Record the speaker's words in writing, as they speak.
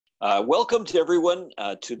Welcome to everyone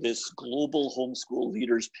to this Global Homeschool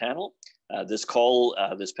Leaders Panel. This panel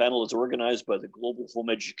is organized by the Global Home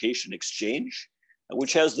Education Exchange,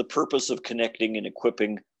 which has the purpose of connecting and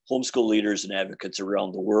equipping homeschool leaders and advocates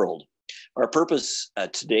around the world. Our purpose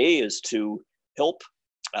today is to help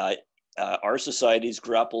our societies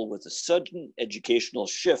grapple with a sudden educational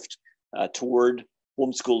shift toward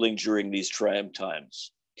homeschooling during these trying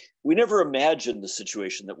times. We never imagined the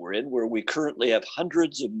situation that we're in, where we currently have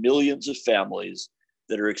hundreds of millions of families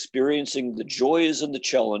that are experiencing the joys and the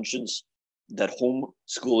challenges that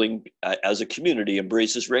homeschooling as a community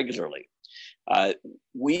embraces regularly.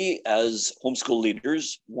 We as homeschool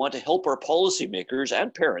leaders want to help our policymakers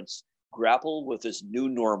and parents grapple with this new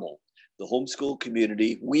normal. The homeschool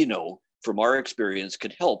community, we know from our experience,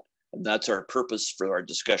 can help, and that's our purpose for our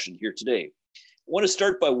discussion here today. I want to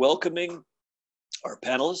start by welcoming our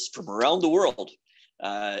panelists from around the world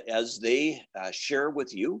as they share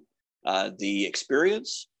with you the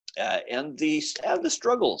experience and the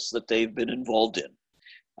struggles that they've been involved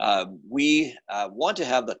in. We want to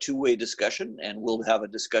have a two-way discussion, and we'll have a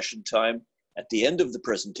discussion time at the end of the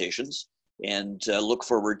presentations, and look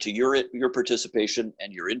forward to your participation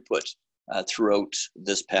and your input throughout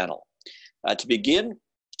this panel. To begin,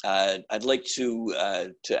 I'd like to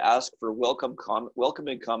ask for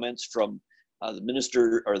welcoming comments from the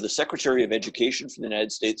Minister or the Secretary of Education from the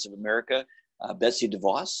United States of America, Betsy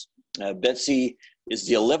DeVos. Betsy is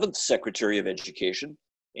the 11th Secretary of Education,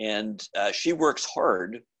 and she works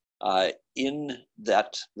hard in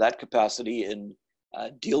that capacity in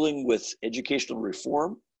dealing with educational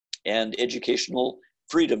reform and educational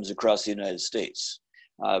freedoms across the United States.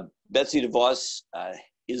 Betsy DeVos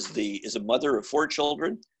is a mother of 4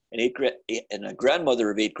 children and a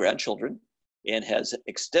grandmother of 8 grandchildren, and has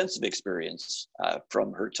extensive experience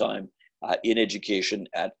from her time in education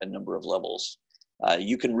at a number of levels.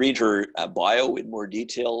 You can read her bio in more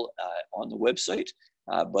detail on the website,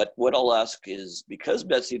 but what I'll ask is, because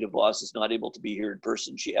Betsy DeVos is not able to be here in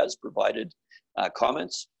person, she has provided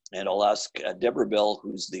comments, and I'll ask Deborah Bell,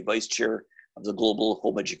 who's the Vice Chair of the Global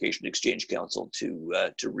Home Education Exchange Council, to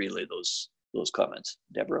relay those comments.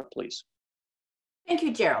 Deborah, please. Thank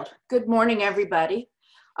you, Gerald. Good morning, everybody.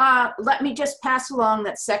 Let me just pass along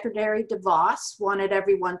that Secretary DeVos wanted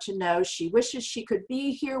everyone to know she wishes she could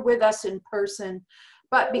be here with us in person,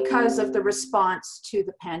 but because of the response to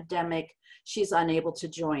the pandemic, she's unable to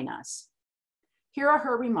join us. Here are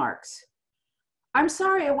her remarks. I'm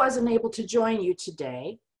sorry I wasn't able to join you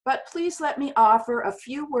today, but please let me offer a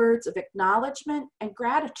few words of acknowledgement and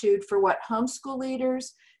gratitude for what homeschool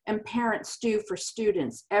leaders and parents do for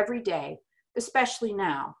students every day, especially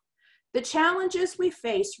now. The challenges we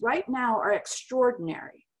face right now are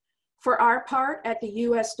extraordinary. For our part at the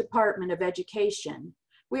U.S. Department of Education,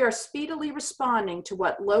 we are speedily responding to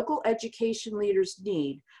what local education leaders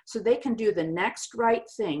need so they can do the next right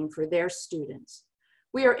thing for their students.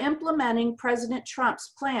 We are implementing President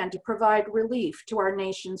Trump's plan to provide relief to our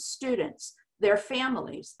nation's students, their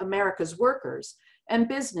families, America's workers, and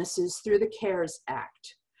businesses through the CARES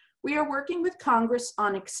Act. We are working with Congress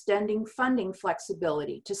on extending funding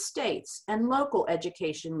flexibility to states and local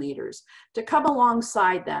education leaders to come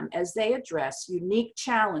alongside them as they address unique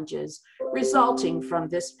challenges resulting from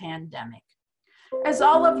this pandemic. As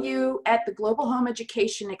all of you at the Global Home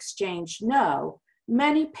Education Exchange know,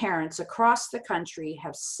 many parents across the country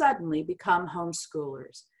have suddenly become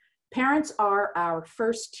homeschoolers. Parents are our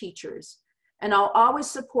first teachers, and I'll always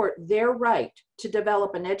support their right to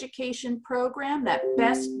develop an education program that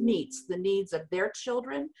best meets the needs of their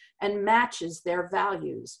children and matches their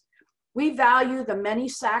values. We value the many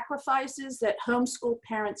sacrifices that homeschool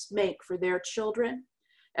parents make for their children,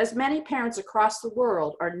 as many parents across the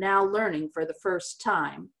world are now learning for the first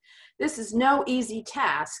time. This is no easy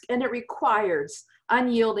task, and it requires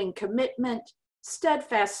unyielding commitment,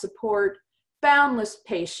 steadfast support, boundless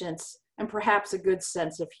patience, and perhaps a good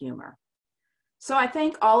sense of humor. So I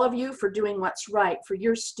thank all of you for doing what's right for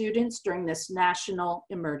your students during this national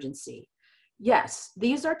emergency. Yes,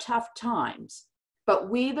 these are tough times, but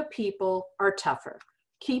we the people are tougher.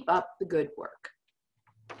 Keep up the good work.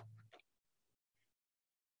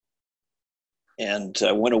 And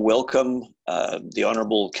I want to welcome the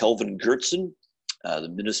Honorable Kelvin Goertzen, the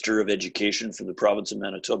Minister of Education for the province of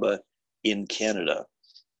Manitoba in Canada.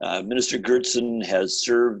 Minister Goertzen has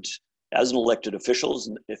served as an elected official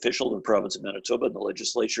in the province of Manitoba in the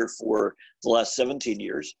legislature for the last 17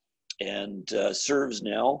 years, and serves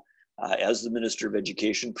now as the Minister of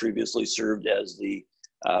Education. Previously served as the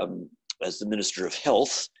Minister of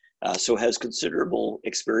Health, so has considerable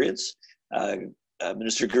experience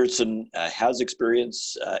Minister Gertsen has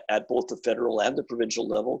experience at both the federal and the provincial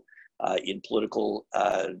level in political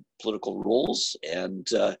roles, and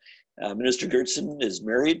Minister Gertsen is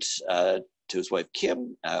married to his wife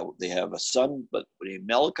Kim. They have a son, but named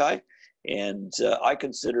Malachi, and I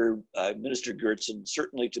consider Minister Gertsen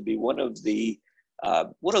certainly to be one of the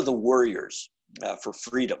warriors for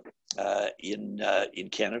freedom in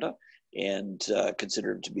Canada, and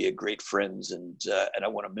consider him to be a great friend. And I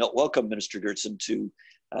want to welcome Minister Gertsen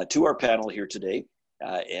to our panel here today,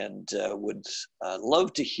 and would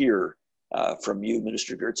love to hear from you,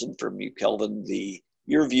 Minister Gertsen, from you, Kelvin,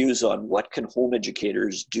 your views on what can home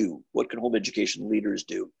educators do, what can home education leaders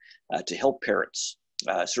do to help parents,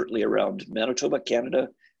 certainly around Manitoba, Canada,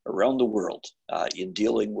 around the world, in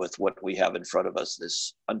dealing with what we have in front of us,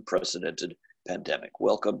 this unprecedented pandemic.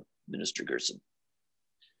 Welcome, Minister Gertsen.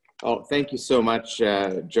 Oh, thank you so much,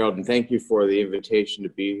 Gerald, and thank you for the invitation to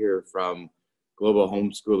be here from Global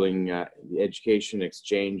Homeschooling, the Education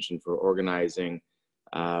Exchange, and for organizing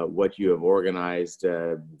what you have organized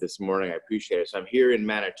this morning. I appreciate it. So I'm here in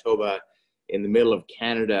Manitoba, in the middle of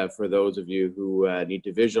Canada, for those of you who need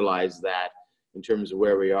to visualize that in terms of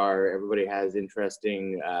where we are. Everybody has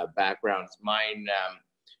interesting backgrounds. Mine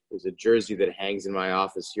is a jersey that hangs in my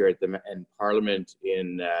office here at in Parliament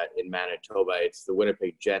in Manitoba. It's the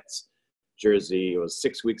Winnipeg Jets jersey. It was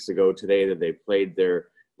 6 weeks ago today that they played their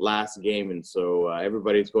last game, and so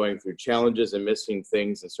everybody's going through challenges and missing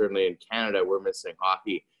things, and certainly in Canada we're missing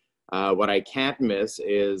hockey. What I can't miss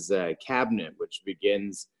is cabinet, which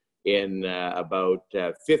begins in about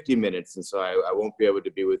 50 minutes, and so I won't be able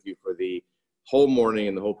to be with you for the whole morning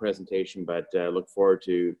and the whole presentation, but look forward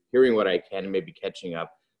to hearing what I can and maybe catching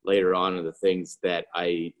up later on in the things that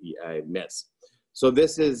I miss. So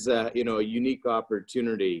this is a unique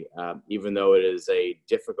opportunity, even though it is a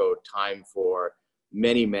difficult time for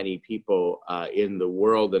many people in the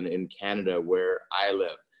world and in Canada where I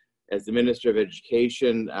live. As the Minister of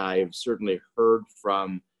Education, I have certainly heard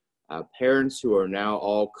from parents who are now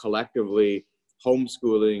all collectively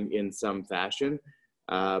homeschooling in some fashion,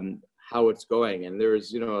 how it's going. And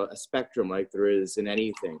there's, a spectrum like there is in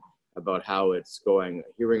anything about how it's going.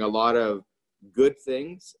 Hearing a lot of good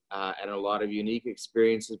things and a lot of unique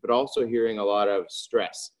experiences, but also hearing a lot of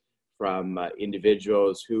stress from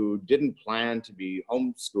individuals who didn't plan to be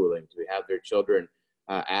homeschooling, to have their children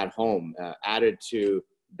at home. Added to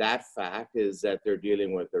that fact is that they're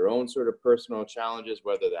dealing with their own sort of personal challenges,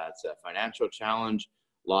 whether that's a financial challenge,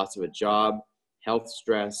 loss of a job, health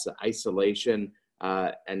stress, isolation,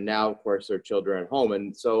 and now, of course, their children at home.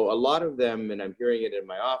 And so a lot of them, and I'm hearing it in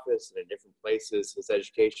my office and in different places as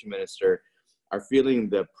education minister, are feeling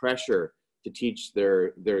the pressure to teach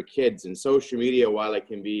their kids. And social media, while it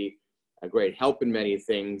can be a great help in many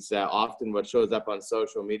things, often what shows up on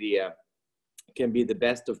social media can be the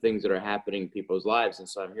best of things that are happening in people's lives. And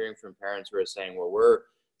so I'm hearing from parents who are saying, well, we're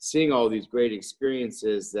seeing all these great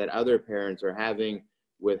experiences that other parents are having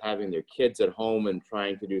with having their kids at home and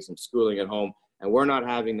trying to do some schooling at home, and we're not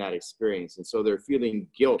having that experience. And so they're feeling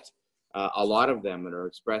guilt, a lot of them, and are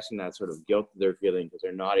expressing that sort of guilt that they're feeling because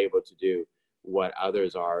they're not able to do what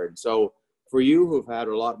others are. And so for you who've had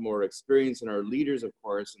a lot more experience and are leaders, of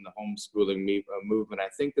course, in the homeschooling movement, I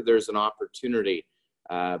think that there's an opportunity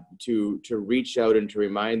to reach out and to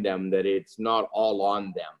remind them that it's not all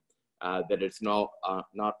on them, that it's not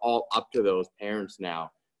all up to those parents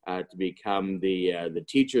now to become the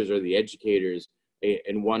teachers or the educators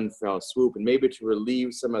in one fell swoop, and maybe to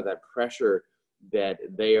relieve some of that pressure that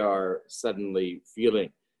they are suddenly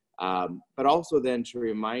feeling. But also then to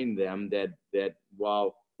remind them that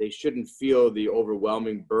while they shouldn't feel the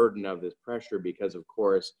overwhelming burden of this pressure, because of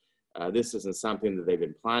course, this isn't something that they've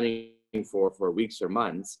been planning for weeks or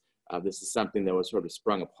months. This is something that was sort of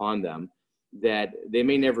sprung upon them, that they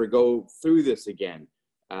may never go through this again,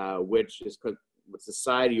 which is what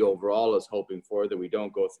society overall is hoping for, that we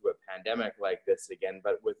don't go through a pandemic like this again.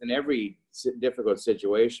 But within every difficult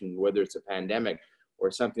situation, whether it's a pandemic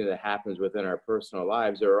or something that happens within our personal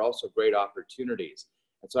lives, there are also great opportunities.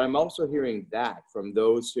 And so I'm also hearing that from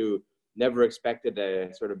those who never expected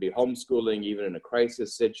to sort of be homeschooling, even in a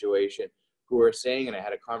crisis situation, who are saying, and I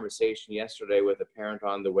had a conversation yesterday with a parent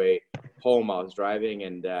on the way home. I was driving,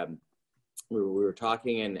 and we were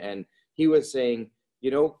talking, and he was saying,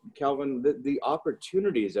 Kelvin, the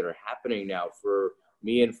opportunities that are happening now for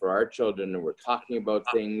me and for our children, and we're talking about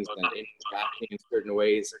things and interacting in certain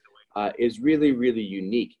ways, is really, really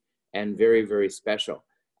unique and very, very special.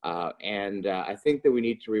 And I think that we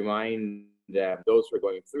need to remind those who are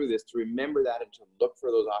going through this to remember that and to look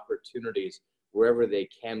for those opportunities wherever they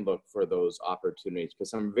can look for those opportunities, because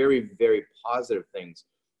some very, very positive things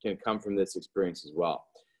can come from this experience as well.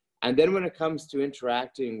 And then when it comes to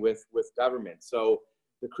interacting with government, so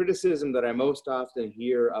the criticism that I most often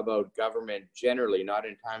hear about government generally, not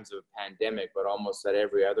in times of a pandemic, but almost at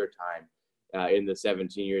every other time in the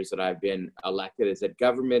 17 years that I've been elected, is that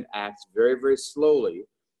government acts very, very slowly,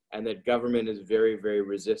 and that government is very, very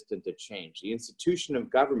resistant to change. The institution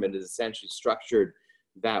of government is essentially structured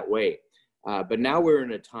that way. But now we're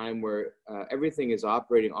in a time where everything is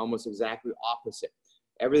operating almost exactly opposite.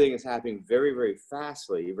 Everything is happening very, very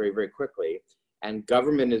fastly, very, very quickly. And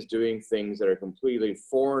government is doing things that are completely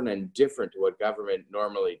foreign and different to what government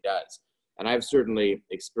normally does. And I've certainly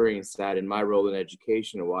experienced that in my role in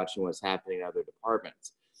education and watching what's happening in other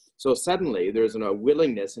departments. So suddenly there's a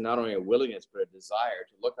willingness, and not only a willingness, but a desire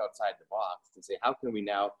to look outside the box to say, how can we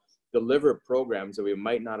now deliver programs that we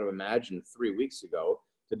might not have imagined 3 weeks ago,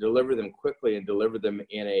 to deliver them quickly and deliver them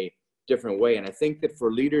in a different way. And I think that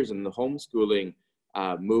for leaders in the homeschooling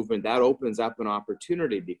movement, that opens up an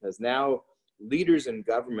opportunity, because now leaders in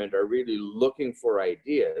government are really looking for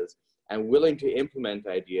ideas and willing to implement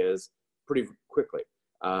ideas pretty quickly,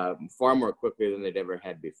 far more quickly than they'd ever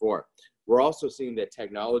had before. We're also seeing that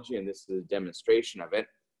technology, and this is a demonstration of it,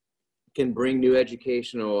 can bring new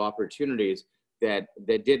educational opportunities that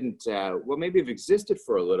didn't, well, maybe have existed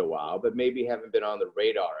for a little while, but maybe haven't been on the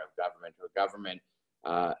radar of government or government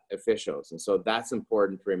officials. And so that's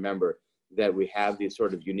important to remember, that we have these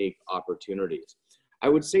sort of unique opportunities. I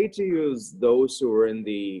would say to you, as those who are in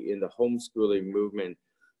the homeschooling movement,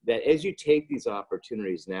 that as you take these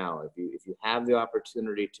opportunities now, if you have the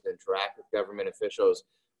opportunity to interact with government officials,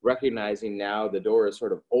 recognizing now the door is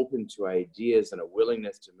sort of open to ideas and a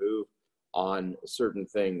willingness to move on certain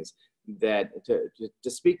things, that to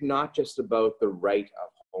speak not just about the right of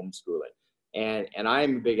homeschooling. And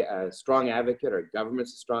I'm a big, strong advocate, or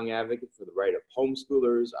government's a strong advocate for the right of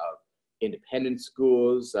homeschoolers, of independent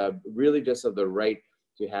schools, really just of the right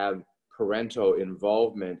to have parental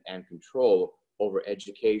involvement and control over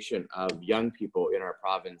education of young people in our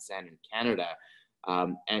province and in Canada.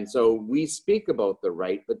 And so we speak about the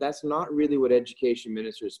right, but that's not really what education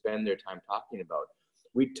ministers spend their time talking about.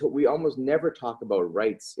 We almost never talk about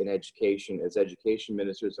rights in education as education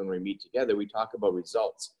ministers when we meet together. We talk about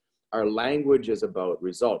results. Our language is about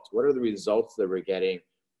results. What are the results that we're getting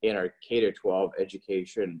in our K-12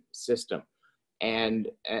 education system? And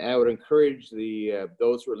I would encourage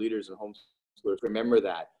those who are leaders in homeschoolers to remember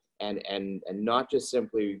that, and not just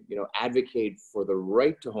simply advocate for the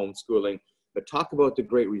right to homeschooling, but talk about the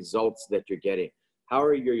great results that you're getting. How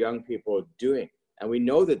are your young people doing? And we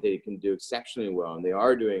know that they can do exceptionally well, and they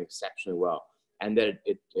are doing exceptionally well, and that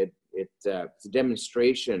it's a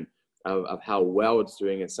demonstration of how well it's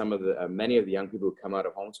doing. And some of many of the young people who come out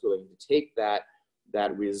of homeschooling to take that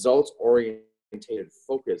results-oriented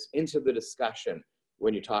focus into the discussion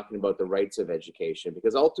when you're talking about the rights of education,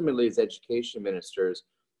 because ultimately as education ministers,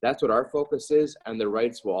 that's what our focus is, and the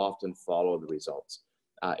rights will often follow the results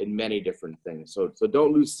in many different things. So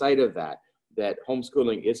don't lose sight of that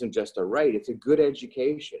homeschooling isn't just a right, it's a good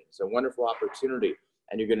education. It's a wonderful opportunity,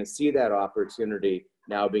 and you're going to see that opportunity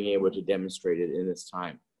now being able to demonstrate it in this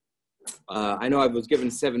time. I know I was given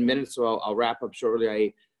 7 minutes, so I'll wrap up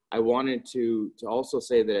shortly. I wanted to also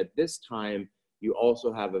say that at this time, you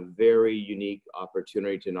also have a very unique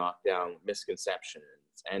opportunity to knock down misconceptions.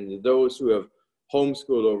 And those who have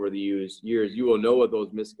homeschooled over the years, you will know what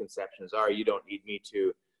those misconceptions are. You don't need me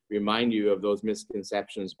to remind you of those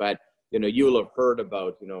misconceptions, but you will have heard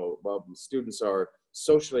about, well, students are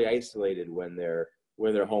socially isolated when they're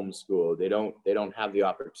homeschooled. They don't have the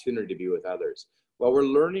opportunity to be with others. Well, we're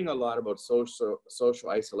learning a lot about social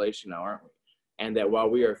isolation now, aren't we? And that while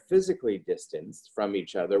we are physically distanced from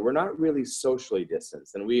each other, we're not really socially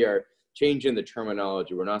distanced. And we are changing the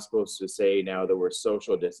terminology. We're not supposed to say now that we're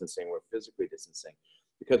social distancing, we're physically distancing,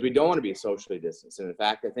 because we don't want to be socially distanced. And in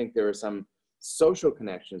fact, I think there are some social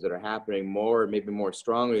connections that are happening maybe more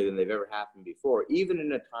strongly than they've ever happened before, even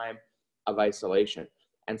in a time of isolation.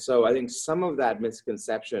 And so I think some of that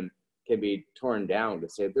misconception can be torn down to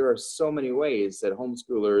say there are so many ways that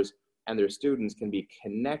homeschoolers and their students can be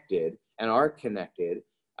connected and are connected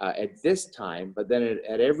at this time, but then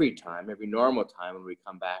at every time, every normal time when we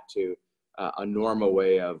come back to a normal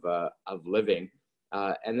way of living.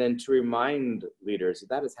 And then to remind leaders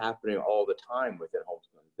that is happening all the time within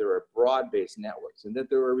homeschooling. There are broad-based networks, and that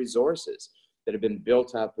there are resources that have been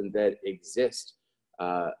built up and that exist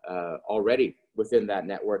already within that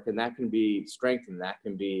network, and that can be strengthened, that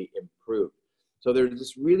can be improved. So there's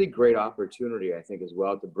this really great opportunity, I think, as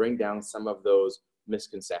well, to bring down some of those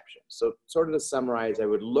misconceptions. So sort of to summarize, I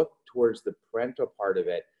would look towards the parental part of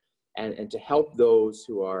it and to help those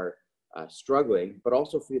who are struggling, but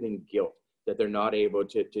also feeling guilt that they're not able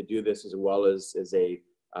to do this as well as they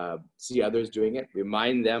see others doing it.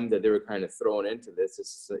 Remind them that they were kind of thrown into this.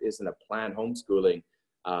 This isn't a planned homeschooling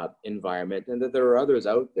environment, and that there are others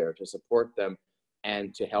out there to support them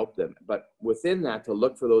and to help them. But within that, to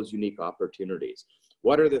look for those unique opportunities.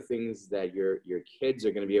 What are the things that your kids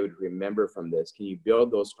are going to be able to remember from this? Can you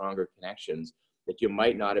build those stronger connections that you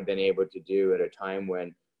might not have been able to do at a time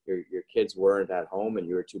when your kids weren't at home and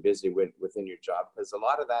you were too busy within your job? Because a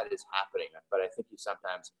lot of that is happening, but I think you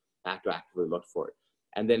sometimes have to actively look for it.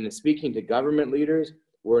 And then speaking to government leaders,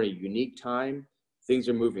 we're in a unique time. Things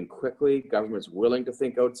are moving quickly. Government's willing to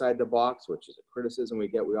think outside the box, which is a criticism we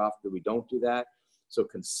often we don't do that. So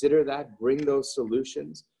consider that, bring those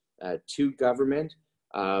solutions to government.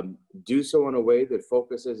 Do so in a way that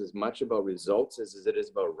focuses as much about results as it is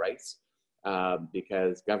about rights,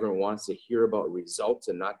 because government wants to hear about results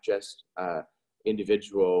and not just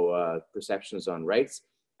individual perceptions on rights.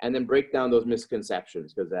 And then break down those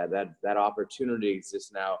misconceptions, because that opportunity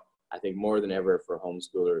exists now, I think, more than ever for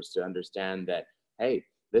homeschoolers to understand that, hey,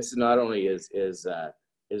 this is not only is a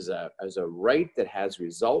right that has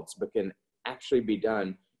results, but can actually be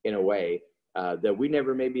done in a way that we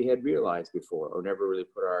never maybe had realized before or never really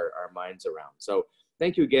put our minds around. So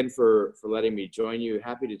thank you again for letting me join you.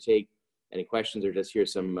 Happy to take any questions or just hear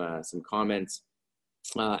some comments.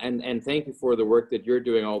 And thank you for the work that you're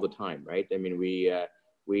doing all the time, right? I mean,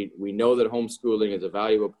 we know that homeschooling is a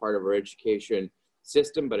valuable part of our education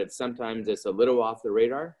system, but sometimes it's a little off the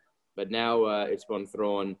radar. But now it's been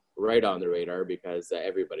thrown right on the radar because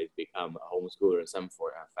everybody's become a homeschooler in some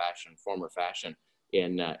form or fashion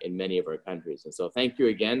in many of our countries. And so thank you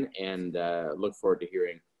again, and look forward to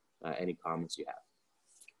hearing any comments you have.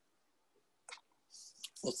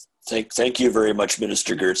 Well, thank you very much,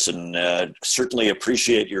 Minister Gertson. Certainly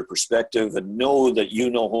appreciate your perspective and know that you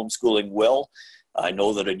know homeschooling well. I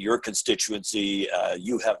know that in your constituency,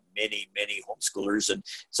 you have many, many homeschoolers, and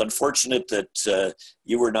it's unfortunate that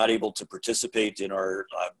you were not able to participate in our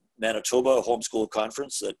Manitoba homeschool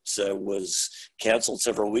conference that was canceled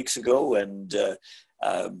several weeks ago, and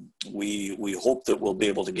we hope that we'll be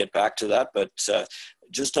able to get back to that. But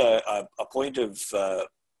just a point of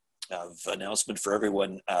announcement for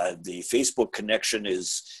everyone, the Facebook connection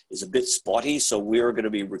is a bit spotty, so we are going to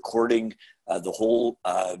be recording the whole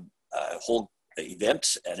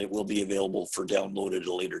event, and it will be available for download at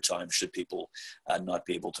a later time should people not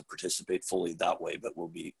be able to participate fully that way, but we'll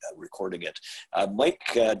be recording it. Mike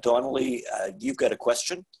Donnelly, you've got a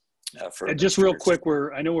question? Just real quick,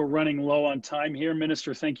 I know we're running low on time here.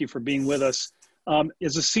 Minister, thank you for being with us.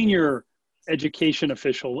 As a senior education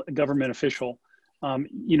official, government official,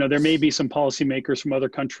 you know, there may be some policymakers from other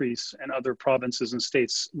countries and other provinces and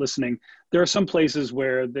states listening. There are some places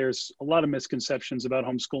where there's a lot of misconceptions about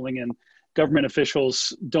homeschooling, and government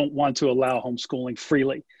officials don't want to allow homeschooling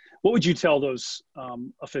freely. What would you tell those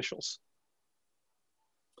officials?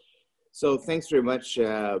 So thanks very much,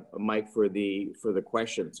 Mike, for the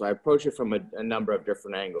question. So I approach it from a number of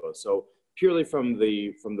different angles. So purely from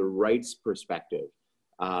the rights perspective,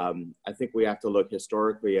 I think we have to look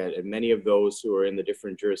historically at many of those who are in the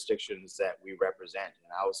different jurisdictions that we represent.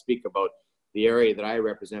 And I will speak about the area that I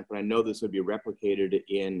represent, but I know this would be replicated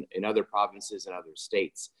in other provinces and other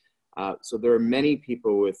states. So there are many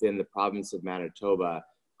people within the province of Manitoba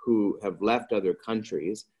who have left other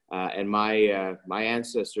countries, and my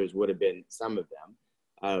ancestors would have been some of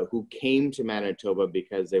them, who came to Manitoba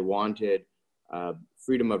because they wanted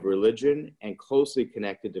freedom of religion, and closely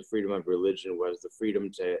connected to freedom of religion was the freedom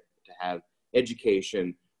to have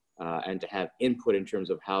education and to have input in terms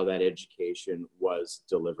of how that education was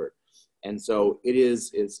delivered. And so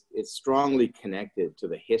it's strongly connected to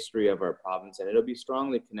the history of our province, and it'll be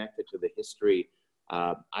strongly connected to the history,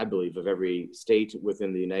 I believe, of every state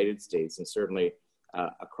within the United States, and certainly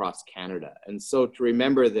across Canada. And so to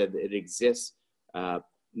remember that it exists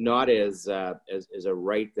not as a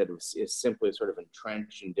right that is simply sort of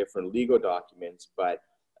entrenched in different legal documents, but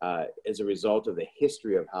as a result of the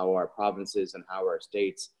history of how our provinces and how our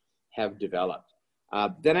states have developed.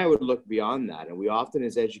 Then I would look beyond that. And we often,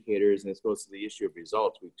 as educators, and this goes to the issue of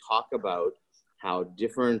results, we talk about how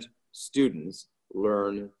different students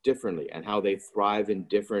learn differently and how they thrive in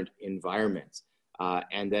different environments,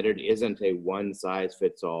 and that it isn't a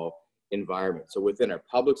one-size-fits-all environment. So within our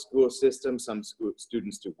public school system, some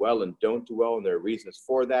students do well and don't do well, and there are reasons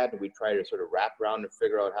for that. And we try to sort of wrap around and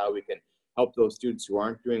figure out how we can help those students who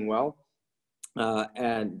aren't doing well.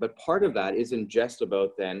 But part of that isn't just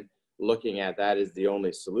about then looking at that as the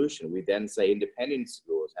only solution. We then say independent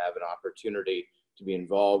schools have an opportunity to be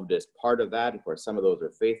involved as part of that. Of course, some of those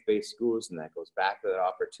are faith-based schools, and that goes back to that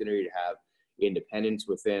opportunity to have independence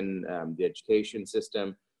within the education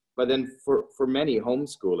system. But then for many,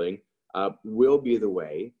 homeschooling will be the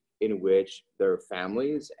way in which their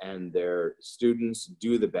families and their students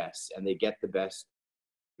do the best, and they get the best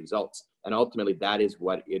results. And ultimately, that is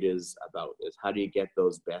what it is about, is how do you get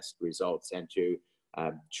those best results? And to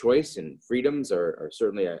choice and freedoms are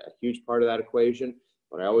certainly a huge part of that equation.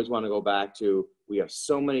 But I always want to go back to, we have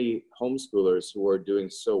so many homeschoolers who are doing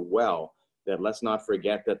so well that let's not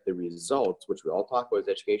forget that the results, which we all talk about as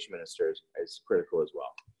education ministers, is critical as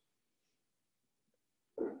well.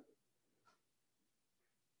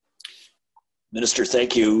 Minister,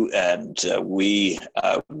 thank you, and we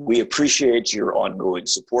appreciate your ongoing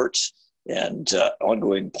support and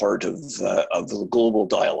ongoing part of the global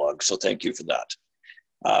dialogue. So thank you for that.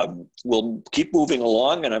 We'll keep moving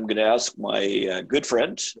along, and I'm going to ask my good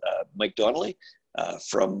friend Mike Donnelly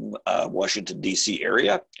from Washington D.C.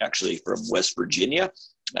 area, actually from West Virginia,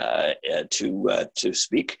 to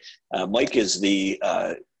speak. Mike is the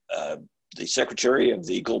Secretary of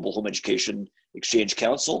the Global Home Education Exchange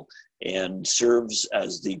Council, and serves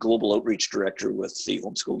as the Global Outreach Director with the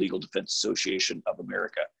Homeschool Legal Defense Association of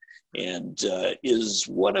America, and is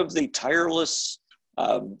one of the tireless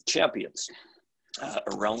champions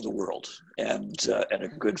around the world, and a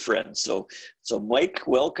good friend. So Mike,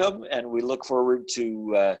 welcome, and we look forward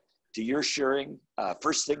to your sharing.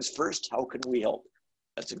 First things first, how can we help?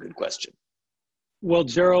 That's a good question. Well,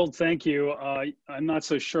 Gerald, thank you. I'm not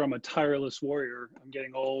so sure I'm a tireless warrior. I'm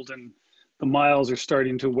getting old, and the miles are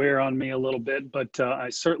starting to wear on me a little bit, but I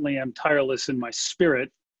certainly am tireless in my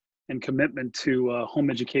spirit and commitment to home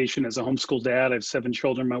education. As a homeschool dad, I have 7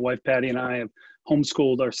 children. My wife, Patty, and I have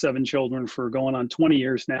homeschooled our 7 children for going on 20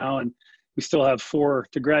 years now, and we still have 4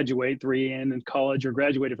 to graduate, 3 in college or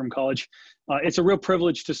graduated from college. It's a real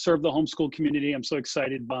privilege to serve the homeschool community. I'm so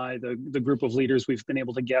excited by the group of leaders we've been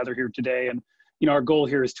able to gather here today. And our goal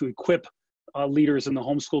here is to equip leaders in the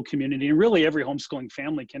homeschool community, and really every homeschooling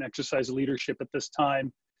family can exercise leadership at this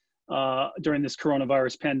time during this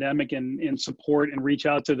coronavirus pandemic, and support and reach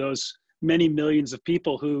out to those many millions of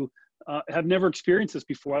people who have never experienced this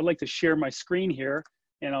before. I'd like to share my screen here,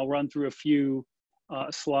 and I'll run through a few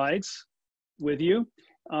slides with you.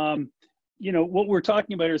 What we're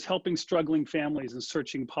talking about is helping struggling families and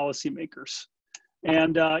searching policymakers.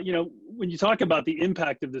 And, when you talk about the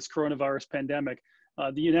impact of this coronavirus pandemic,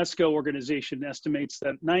 the UNESCO organization estimates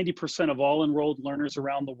that 90% of all enrolled learners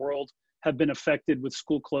around the world have been affected with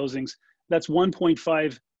school closings. That's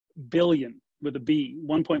 1.5 billion with a B,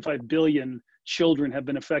 1.5 billion children have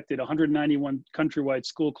been affected, 191 countrywide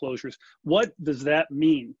school closures. What does that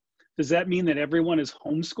mean? Does that mean that everyone is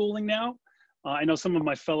homeschooling now? I know some of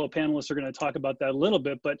my fellow panelists are going to talk about that a little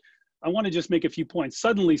bit, but I want to just make a few points.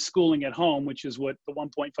 Suddenly schooling at home, which is what the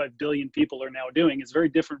 1.5 billion people are now doing, is very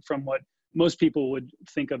different from what most people would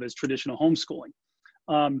think of as traditional homeschooling.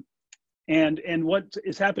 And what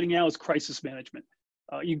is happening now is crisis management.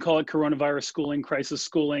 You can call it coronavirus schooling, crisis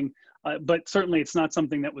schooling, but certainly it's not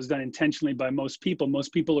something that was done intentionally by most people.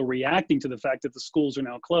 Most people are reacting to the fact that the schools are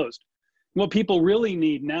now closed. What people really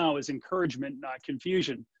need now is encouragement, not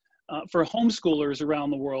confusion. For homeschoolers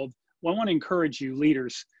around the world, well, I want to encourage you,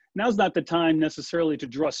 leaders. Now's not the time necessarily to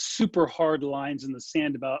draw super hard lines in the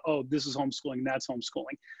sand about, oh, this is homeschooling, that's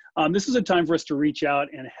homeschooling. This is a time for us to reach out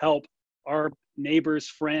and help our neighbors,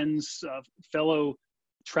 friends, fellow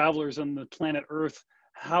travelers on the planet Earth,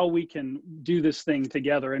 how we can do this thing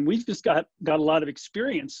together. And we've just got a lot of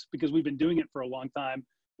experience because we've been doing it for a long time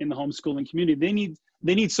in the homeschooling community.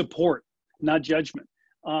 They need support, not judgment.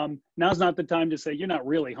 Now's not the time to say, you're not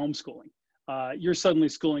really homeschooling. You're suddenly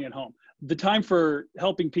schooling at home. The time for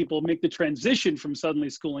helping people make the transition from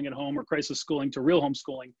suddenly schooling at home or crisis schooling to real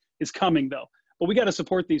homeschooling is coming, though. But we got to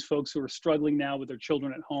support these folks who are struggling now with their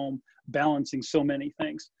children at home, balancing so many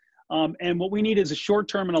things. And what we need is a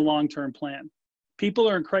short-term and a long-term plan. People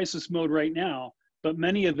are in crisis mode right now, but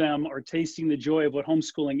many of them are tasting the joy of what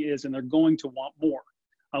homeschooling is, and they're going to want more.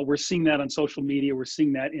 We're seeing that on social media. We're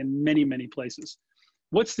seeing that in many, many places.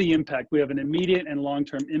 What's the impact? We have an immediate and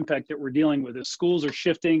long-term impact that we're dealing with as schools are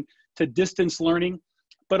shifting to distance learning,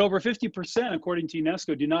 but over 50%, according to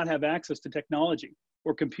UNESCO, do not have access to technology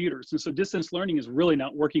or computers. And so distance learning is really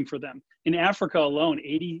not working for them. In Africa alone,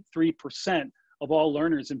 83% of all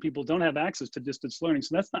learners and people don't have access to distance learning.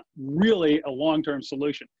 So that's not really a long-term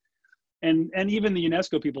solution. And even the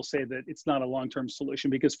UNESCO people say that it's not a long-term solution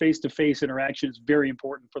because face-to-face interaction is very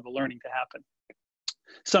important for the learning to happen.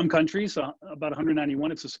 Some countries, about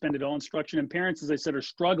 191, have suspended all instruction, and parents, as I said, are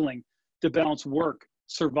struggling to balance work,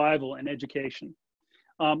 survival, and education.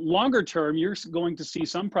 Longer term, you're going to see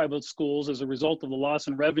some private schools, as a result of the loss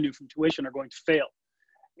in revenue from tuition, are going to fail.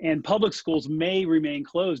 And public schools may remain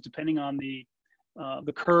closed depending on the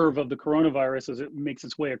curve of the coronavirus as it makes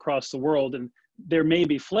its way across the world, and there may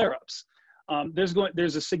be flare-ups.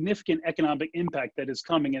 There's a significant economic impact that is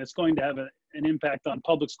coming, and it's going to have an impact on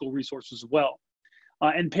public school resources as well.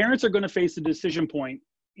 And parents are going to face a decision point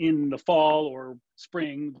in the fall or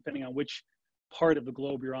spring, depending on which part of the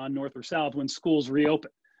globe you're on, north or south, when schools reopen.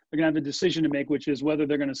 They're going to have a decision to make, which is whether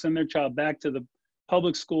they're going to send their child back to the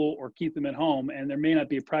public school or keep them at home, and there may not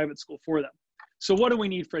be a private school for them. So what do we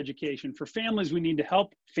need for education? For families, we need to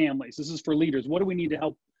help families. This is for leaders. What do we need to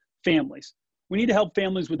help families? We need to help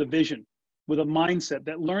families with a vision, with a mindset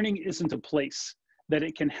that learning isn't a place, that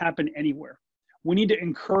it can happen anywhere. We need to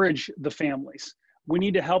encourage the families. We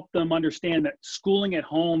need to help them understand that schooling at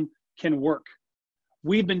home can work.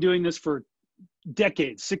 We've been doing this for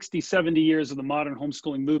decades, 60, 70 years of the modern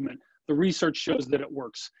homeschooling movement. The research shows that it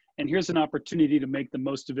works. And here's an opportunity to make the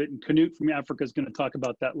most of it. And Canute from Africa is going to talk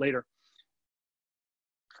about that later.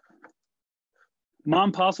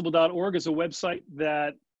 mompossible.org is a website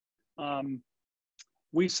that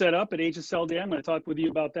we set up at HSLD. I'm going to talk with you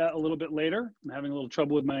about that a little bit later. I'm having a little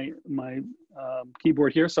trouble with my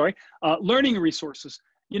keyboard here, sorry. Learning resources.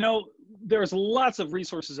 You know, there's lots of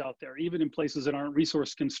resources out there, even in places that aren't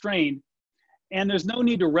resource constrained. And there's no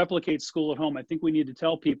need to replicate school at home. I think we need to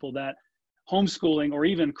tell people that homeschooling or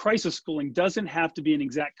even crisis schooling doesn't have to be an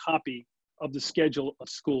exact copy of the schedule of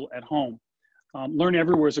school at home. Learn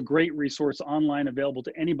Everywhere is a great resource online, available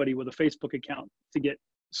to anybody with a Facebook account to get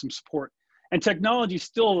some support. And technology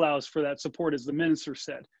still allows for that support, as the minister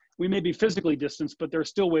said. We may be physically distanced, but there are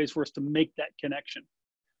still ways for us to make that connection.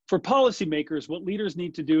 For policymakers, what leaders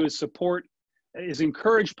need to do is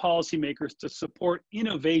encourage policymakers to support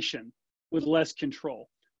innovation with less control.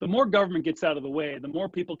 The more government gets out of the way, the more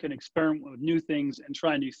people can experiment with new things and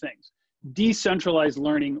try new things. Decentralized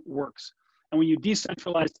learning works. And when you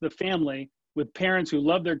decentralize to the family, with parents who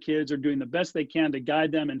love their kids, are doing the best they can to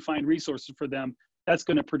guide them and find resources for them, that's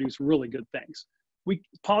going to produce really good things.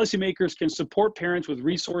 Policymakers can support parents with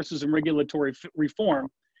resources and regulatory reform,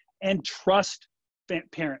 and trust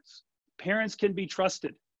parents. Parents can be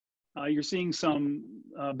trusted. You're seeing some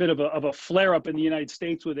bit of a flare-up in the United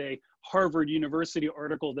States with a Harvard University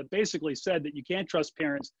article that basically said that you can't trust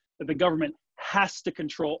parents, that the government has to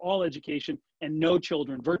control all education, and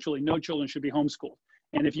virtually no children should be homeschooled.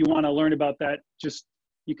 And if you want to learn about that,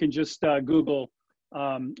 you can just Google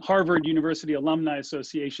Harvard University Alumni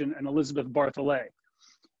Association and Elizabeth Bartholet.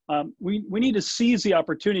 We need to seize the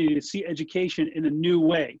opportunity to see education in a new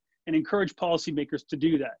way and encourage policymakers to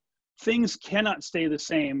do that. Things cannot stay the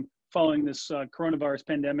same following this coronavirus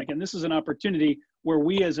pandemic, and this is an opportunity where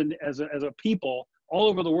we as a people all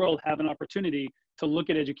over the world have an opportunity to look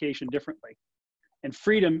at education differently. And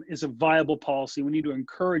freedom is a viable policy. We need to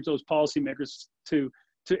encourage those policymakers to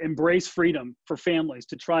embrace freedom for families,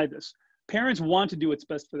 to try this. Parents want to do what's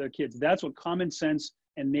best for their kids. That's what common sense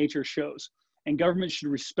and nature shows. And government should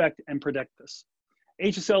respect and protect this.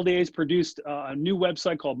 HSLDA has produced a new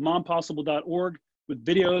website called mompossible.org with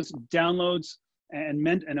videos, downloads, and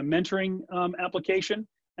a mentoring application.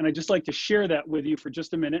 And I'd just like to share that with you for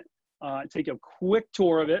just a minute, take a quick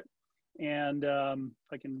tour of it. And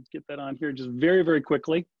if I can get that on here just very, very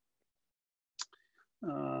quickly.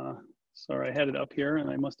 Sorry, I had it up here and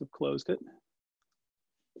I must have closed it.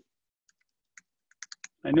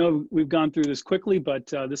 I know we've gone through this quickly, but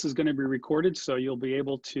this is going to be recorded, so you'll be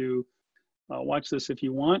able to watch this if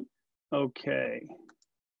you want. Okay.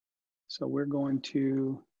 So we're going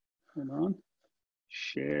to, hold on,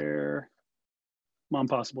 share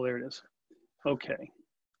MomPossible, there it is. Okay.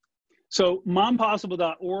 So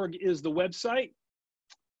mompossible.org is the website.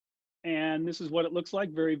 And this is what it looks like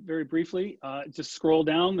very, very briefly. Just scroll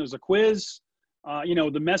down, there's a quiz. You know,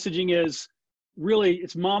 the messaging is really,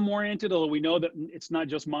 it's mom oriented, although we know that it's not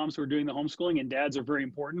just moms who are doing the homeschooling, and dads are very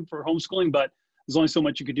important for homeschooling, but there's only so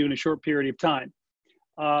much you could do in a short period of time.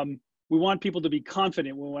 We want people to be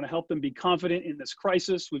confident. We want to help them be confident in this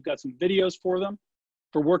crisis. We've got some videos for them,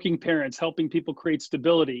 for working parents, helping people create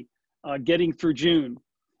stability, getting through June.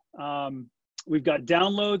 We've got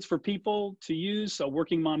downloads for people to use, a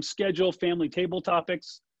working mom schedule, family table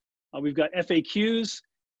topics. We've got FAQs,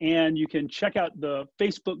 and you can check out the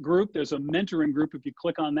Facebook group. There's a mentoring group. If you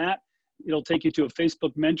click on that, it'll take you to a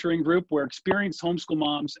Facebook mentoring group where experienced homeschool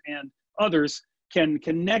moms and others can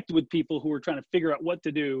connect with people who are trying to figure out what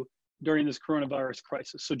to do during this coronavirus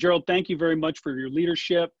crisis. So Gerald, thank you very much for your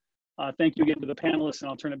leadership. Thank you again to the panelists, and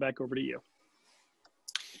I'll turn it back over to you.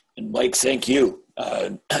 And Mike, thank you.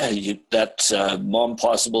 That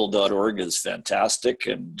mompossible.org is fantastic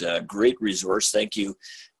and a great resource. Thank you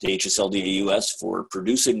to HSLDA US for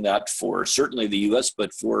producing that for certainly the US,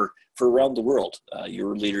 but for around the world.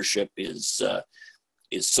 Your leadership is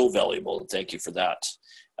so valuable, and thank you for that.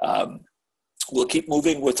 We'll keep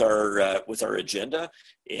moving with our agenda.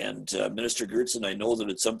 And Minister Goertzen, I know that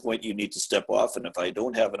at some point you need to step off, and if I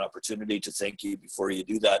don't have an opportunity to thank you before you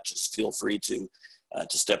do that, just feel free to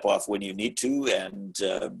step off when you need to, and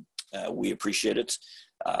we appreciate it.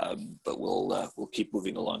 But we'll keep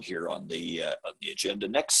moving along here on the agenda.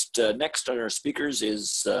 Next on our speakers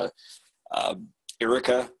is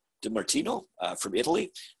Erica DiMartino from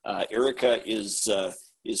Italy. Erica is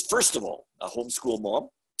first of all a homeschool mom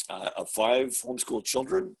of 5 homeschool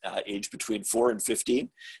children aged between 4 and 15,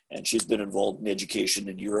 and she's been involved in education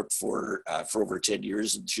in Europe for over 10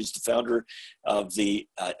 years, and she's the founder of the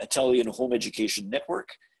Italian Home Education Network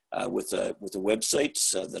with a website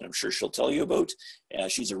that I'm sure she'll tell you about.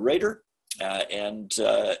 She's a writer, and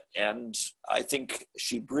I think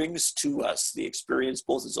she brings to us the experience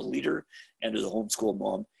both as a leader and as a homeschool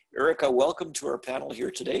mom. Erica, welcome to our panel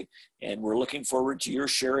here today, and we're looking forward to your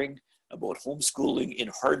sharing about homeschooling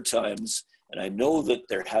in hard times. And I know that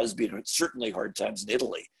there has been certainly hard times in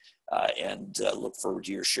Italy, and look forward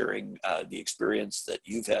to your sharing the experience that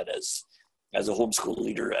you've had as a homeschool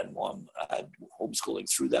leader and mom, homeschooling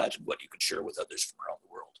through that, and what you can share with others from around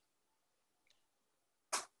the world.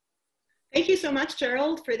 Thank you so much,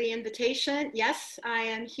 Gerald, for the invitation. Yes, I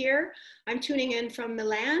am here. I'm tuning in from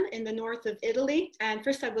Milan in the north of Italy. And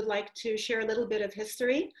first, I would like to share a little bit of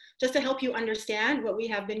history, just to help you understand what we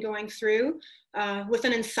have been going through with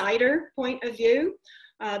an insider point of view.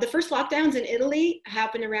 The first lockdowns in Italy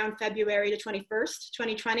happened around February the 21st,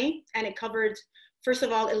 2020, and it covered, first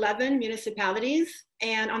of all, 11 municipalities.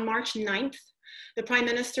 And on March 9th, the Prime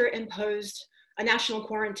Minister imposed a national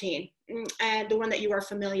quarantine, and the one that you are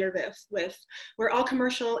familiar with, where all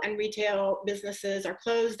commercial and retail businesses are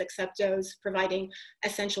closed except those providing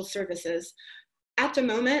essential services. At the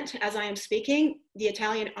moment, as I am speaking, the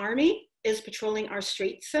Italian army is patrolling our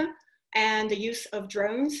streets, and the use of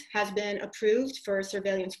drones has been approved for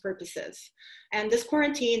surveillance purposes. And this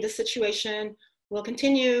quarantine, this situation will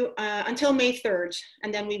continue until May 3rd,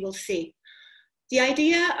 and then we will see. The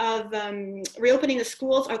idea of reopening the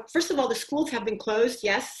schools, first of all, the schools have been closed,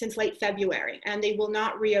 yes, since late February, and they will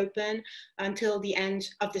not reopen until the end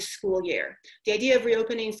of the school year. The idea of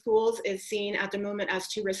reopening schools is seen at the moment as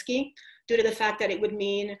too risky due to the fact that it would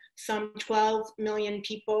mean some 12 million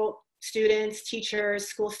people, students, teachers,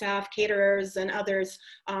 school staff, caterers, and others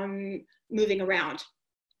moving around.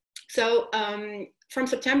 So from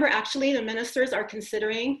September, actually, the ministers are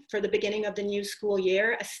considering, for the beginning of the new school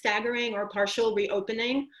year, a staggering or partial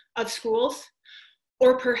reopening of schools,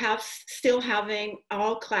 or perhaps still having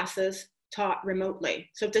all classes taught remotely.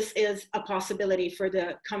 So this is a possibility for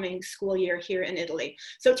the coming school year here in Italy.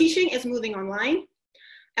 So teaching is moving online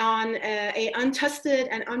on an untested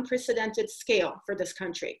and unprecedented scale for this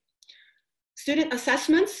country. Student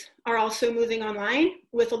assessments are also moving online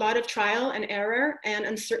with a lot of trial and error and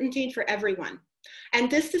uncertainty for everyone. And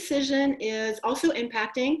this decision is also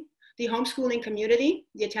impacting the homeschooling community,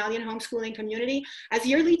 the Italian homeschooling community, as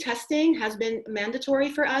yearly testing has been mandatory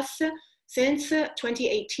for us since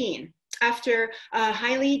 2018, after a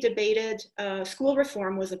highly debated school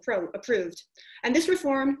reform was approved. And this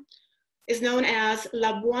reform is known as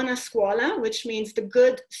La Buona Scuola, which means the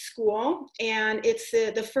good school. And it's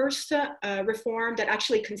the first reform that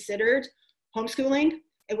actually considered homeschooling.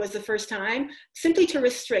 It was the first time, simply to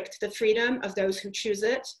restrict the freedom of those who choose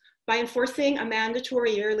it by enforcing a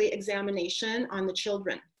mandatory yearly examination on the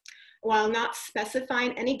children, while not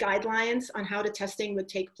specifying any guidelines on how the testing would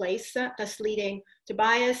take place, thus leading to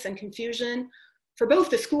bias and confusion for both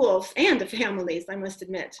the schools and the families, I must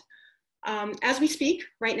admit. As we speak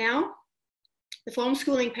right now, the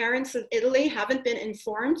homeschooling parents of Italy haven't been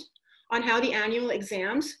informed on how the annual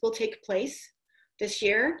exams will take place this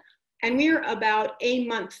year. And we're about a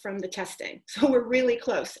month from the testing. So we're really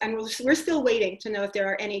close, and we're still waiting to know if there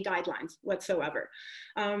are any guidelines whatsoever.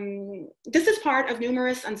 This is part of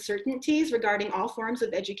numerous uncertainties regarding all forms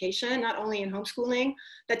of education, not only in homeschooling,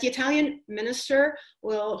 that the Italian minister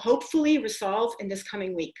will hopefully resolve in this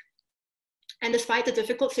coming week. And despite the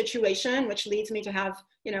difficult situation, which leads me to have,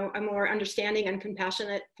 a more understanding and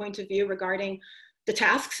compassionate point of view regarding the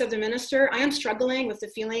tasks of the minister, I am struggling with the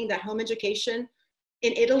feeling that home education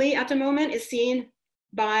in Italy at the moment is seen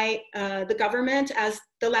by the government as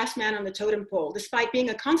the last man on the totem pole, despite being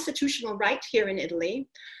a constitutional right here in Italy,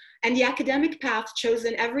 and the academic path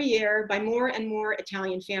chosen every year by more and more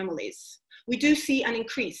Italian families. we do see an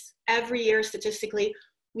increase. Every year, statistically,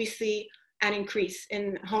 we see an increase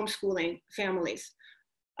in homeschooling families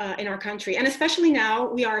in our country. And especially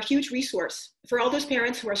now, we are a huge resource for all those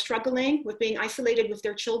parents who are struggling with being isolated with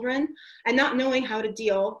their children and not knowing how to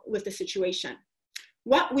deal with the situation.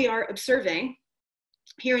 What we are observing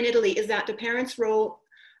here in Italy is that the parents' role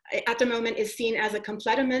at the moment is seen as a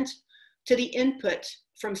complement to the input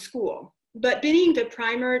from school. But being the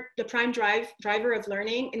prime driver of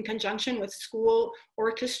learning in conjunction with school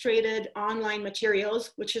orchestrated online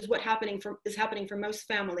materials, which is what is happening for most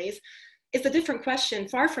families, is a different question,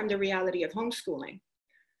 far from the reality of homeschooling.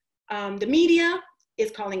 The media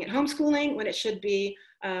is calling it homeschooling when it should be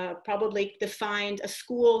probably defined as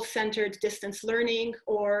school-centered distance learning,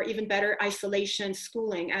 or even better, isolation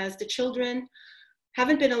schooling, as the children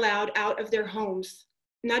haven't been allowed out of their homes,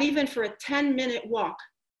 not even for a 10-minute walk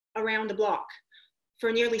around the block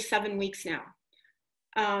for nearly 7 weeks now.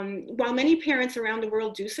 While many parents around the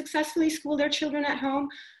world do successfully school their children at home,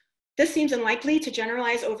 this seems unlikely to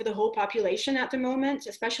generalize over the whole population at the moment,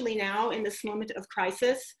 especially now in this moment of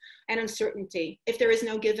crisis and uncertainty, if there is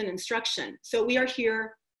no given instruction. So we are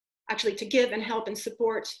here actually to give and help and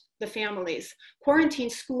support the families. Quarantine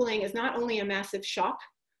schooling is not only a massive shock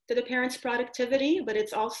to the parents' productivity, but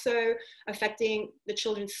it's also affecting the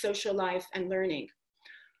children's social life and learning.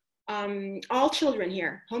 All children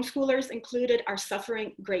here, homeschoolers included, are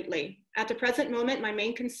suffering greatly. At the present moment, my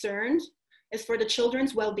main concern is for the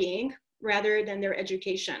children's well-being rather than their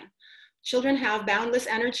education. Children have boundless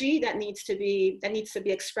energy that needs to be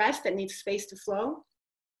expressed, that needs space to flow.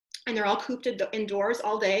 And they're all cooped indoors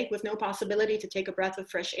all day with no possibility to take a breath of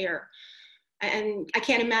fresh air. And I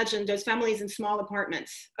can't imagine those families in small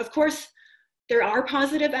apartments. Of course, there are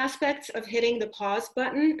positive aspects of hitting the pause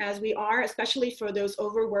button, as we are, especially for those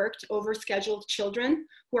overworked, overscheduled children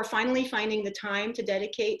who are finally finding the time to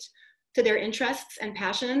dedicate to their interests and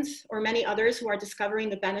passions, or many others who are discovering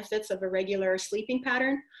the benefits of a regular sleeping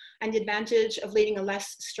pattern and the advantage of leading a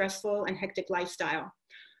less stressful and hectic lifestyle.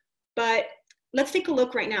 But let's take a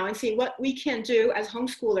look right now and see what we can do as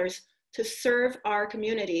homeschoolers to serve our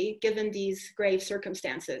community given these grave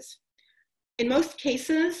circumstances. In most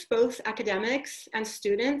cases, both academics and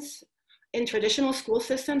students in traditional school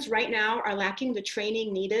systems right now are lacking the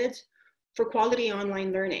training needed for quality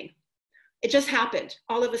online learning. It just happened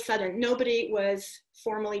all of a sudden. Nobody was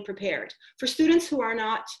formally prepared. For students who are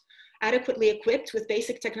not adequately equipped with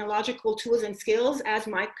basic technological tools and skills, as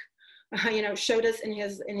Mike showed us in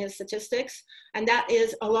his statistics, and that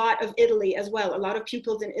is a lot of Italy as well. A lot of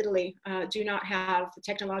pupils in Italy do not have the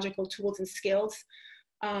technological tools and skills.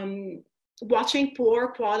 Watching poor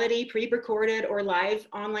quality pre-recorded or live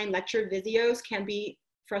online lecture videos can be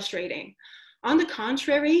frustrating. On the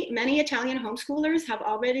contrary, many Italian homeschoolers have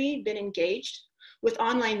already been engaged with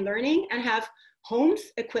online learning and have homes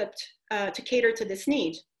equipped to cater to this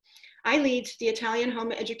need. I lead the Italian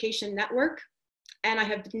Home Education Network, and I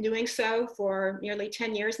have been doing so for nearly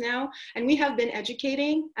 10 years now. And we have been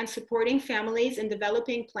educating and supporting families in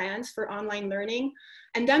developing plans for online learning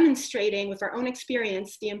and demonstrating with our own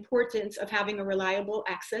experience the importance of having a reliable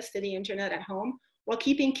access to the internet at home while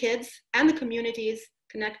keeping kids and the communities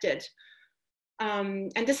connected.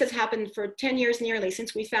 And this has happened for 10 years nearly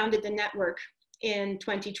since we founded the network in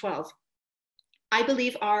 2012. I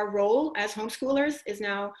believe our role as homeschoolers is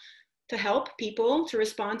now to help people to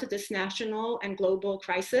respond to this national and global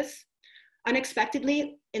crisis.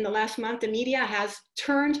 Unexpectedly, in the last month, the media has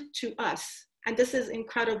turned to us, and this is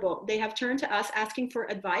incredible. They have turned to us asking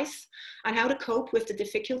for advice on how to cope with the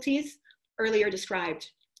difficulties earlier described.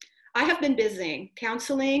 I have been busy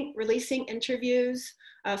counseling, releasing interviews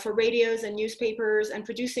for radios and newspapers, and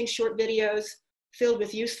producing short videos filled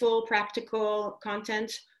with useful, practical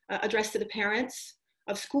content addressed to the parents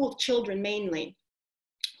of school children mainly,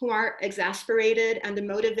 who are exasperated and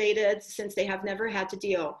demotivated since they have never had to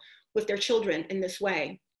deal with their children in this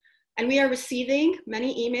way. And we are receiving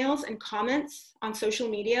many emails and comments on social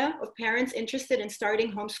media of parents interested in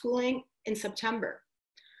starting homeschooling in September.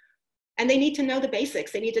 And they need to know the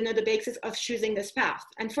basics. They need to know the basics of choosing this path.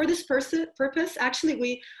 And for this purpose,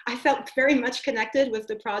 actually, I felt very much connected with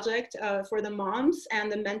the project for the moms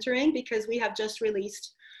and the mentoring, because we have just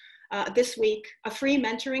released this week a free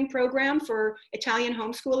mentoring program for Italian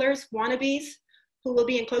homeschoolers, wannabes, who will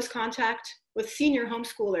be in close contact with senior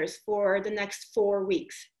homeschoolers for the next 4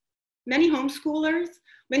 weeks. Many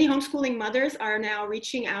homeschooling mothers are now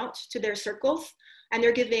reaching out to their circles, and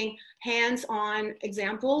they're giving hands-on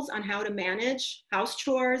examples on how to manage house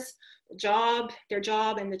chores, their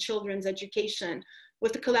job, and the children's education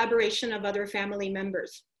with the collaboration of other family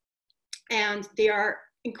members. And they are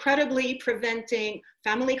incredibly preventing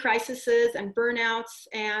family crises and burnouts,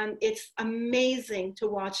 and it's amazing to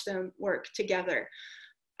watch them work together.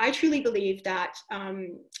 I truly believe that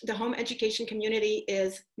the home education community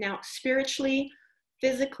is now spiritually,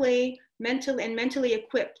 physically, mentally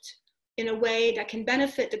equipped in a way that can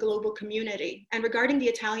benefit the global community. And regarding the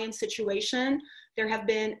Italian situation, there have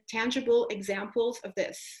been tangible examples of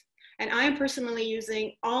this. And I am personally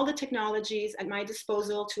using all the technologies at my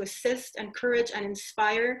disposal to assist, encourage, and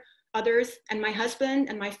inspire others. And my husband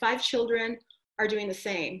and my 5 children are doing the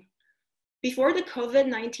same. Before the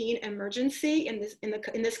COVID-19 emergency in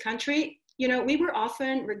this country, you know, we were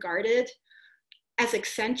often regarded as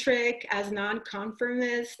eccentric, as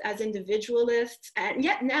nonconformist, as individualists, and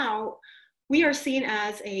yet now we are seen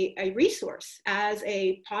as a resource, as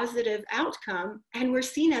a positive outcome, and we're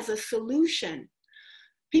seen as a solution.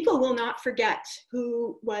 People will not forget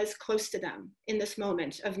who was close to them in this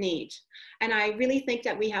moment of need. And I really think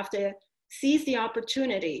that we have to seize the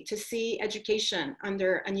opportunity to see education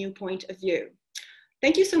under a new point of view.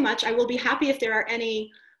 Thank you so much. I will be happy if there are any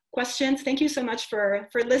questions. Thank you so much for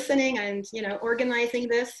listening and, you know, organizing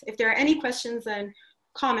this. If there are any questions and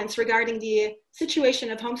comments regarding the situation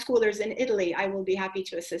of homeschoolers in Italy, I will be happy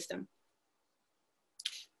to assist them.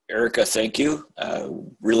 Erica, thank you.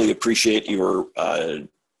 Really appreciate your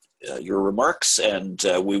remarks, and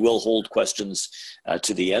we will hold questions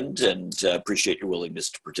to the end, and appreciate your willingness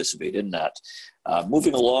to participate in that.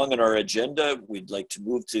 Moving along in our agenda, we'd like to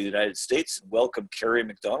move to the United States and welcome Carrie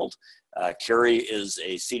McDonald. Carrie is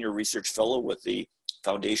a senior research fellow with the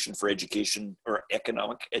Foundation for Education or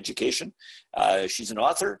Economic Education. She's an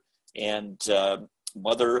author and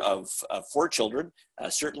mother of 4 children,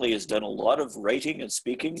 certainly has done a lot of writing and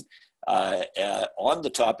speaking on the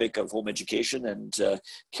topic of home education. And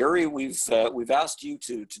Carrie, we've asked you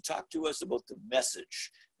to talk to us about the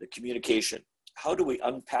message, the communication. How do we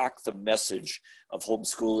unpack the message of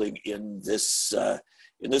homeschooling in this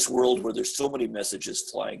world where there's so many messages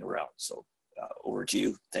flying around? So over to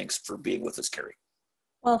you. Thanks for being with us, Carrie.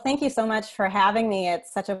 Well, thank you so much for having me.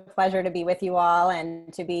 It's such a pleasure to be with you all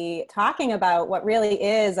and to be talking about what really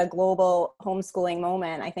is a global homeschooling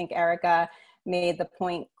moment. I think Erica made the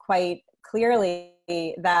point quite clearly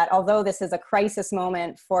that although this is a crisis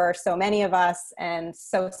moment for so many of us and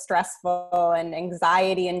so stressful and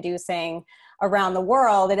anxiety inducing around the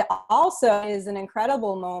world, it also is an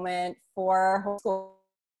incredible moment for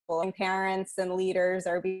homeschooling. Parents and leaders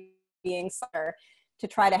are being smarter to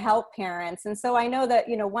try to help parents. And so I know that,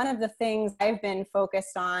 you know, one of the things I've been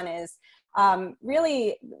focused on is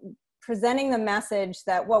really presenting the message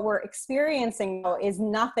that what we're experiencing is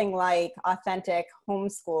nothing like authentic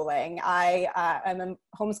homeschooling. I am a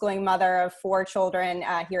homeschooling mother of 4 children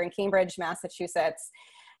here in Cambridge, Massachusetts,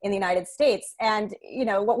 in the United States. And, you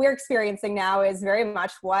know, what we're experiencing now is very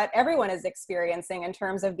much what everyone is experiencing in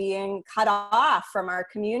terms of being cut off from our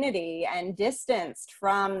community and distanced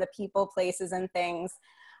from the people, places, and things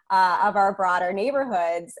of our broader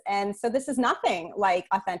neighborhoods. And so this is nothing like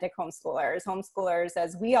authentic homeschoolers. Homeschoolers,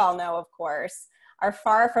 as we all know, of course, are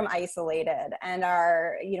far from isolated and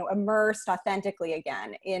are, you know, immersed authentically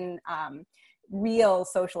again in real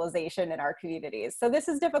socialization in our communities. So this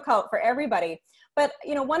is difficult for everybody. But,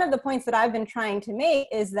 you know, one of the points that I've been trying to make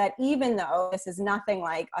is that even though this is nothing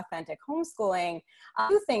like authentic homeschooling, I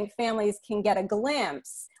do think families can get a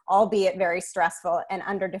glimpse, albeit very stressful and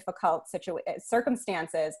under difficult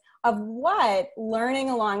circumstances, of what learning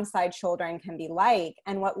alongside children can be like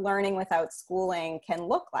and what learning without schooling can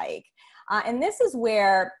look like. And this is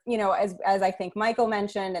where, you know, as I think Michael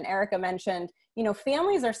mentioned and Erica mentioned, you know,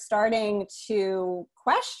 families are starting to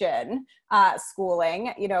question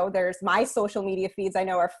schooling. You know, there's my social media feeds I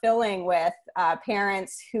know are filling with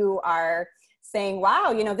parents who are saying,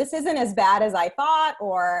 wow, you know, this isn't as bad as I thought,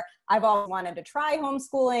 or I've always wanted to try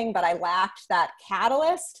homeschooling, but I lacked that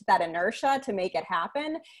catalyst, that inertia to make it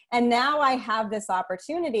happen. And now I have this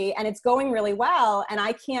opportunity and it's going really well. And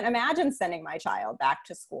I can't imagine sending my child back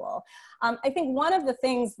to school. I think one of the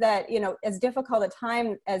things that, you know, as difficult a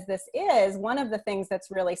time as this is, one of the things that's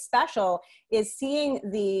really special is seeing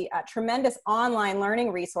the tremendous online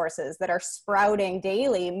learning resources that are sprouting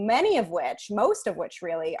daily, many of which, most of which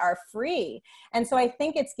really are free. And so I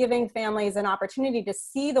think it's giving families an opportunity to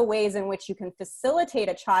see the ways in which you can facilitate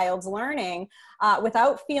a child's learning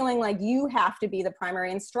without feeling like you have to be the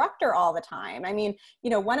primary instructor all the time. I mean,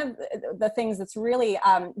 you know, one of the things that's really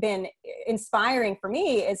been inspiring for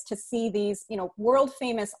me is to see these, you know, world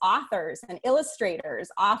famous authors and illustrators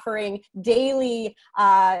offering daily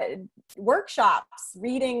workshops,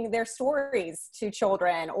 reading their stories to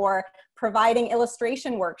children, or providing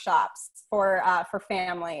illustration workshops for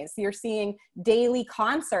families. You're seeing daily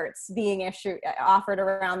concerts being offered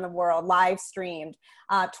around the world, live streamed.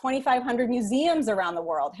 2,500 museums around the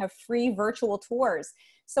world have free virtual tours.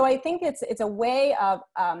 So I think it's a way of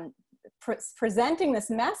presenting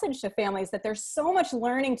this message to families that there's so much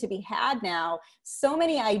learning to be had now, so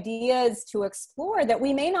many ideas to explore that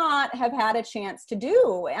we may not have had a chance to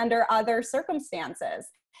do under other circumstances.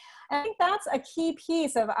 I think that's a key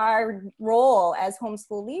piece of our role as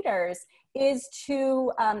homeschool leaders, is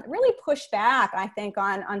to really push back, I think,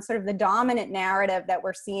 on sort of the dominant narrative that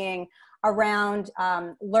we're seeing around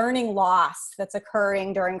learning loss that's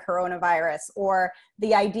occurring during coronavirus, or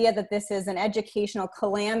the idea that this is an educational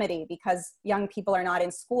calamity because young people are not in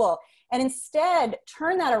school. And instead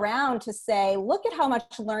turn that around to say, look at how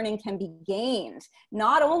much learning can be gained,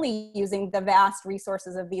 not only using the vast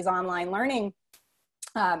resources of these online learning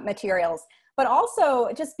materials, but also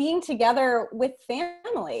just being together with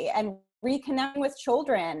family and reconnecting with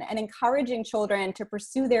children and encouraging children to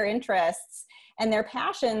pursue their interests and their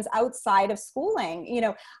passions outside of schooling. You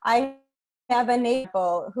know, I have a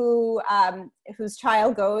neighbor whose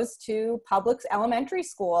child goes to public elementary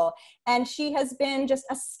school, and she has been just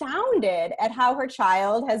astounded at how her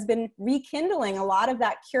child has been rekindling a lot of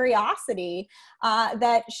that curiosity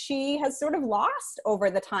that she has sort of lost over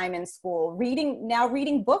the time in school,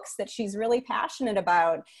 reading books that she's really passionate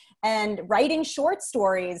about, and writing short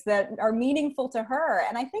stories that are meaningful to her.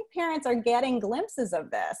 And I think parents are getting glimpses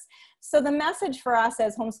of this. So the message for us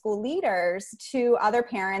as homeschool leaders to other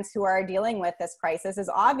parents who are dealing with this crisis is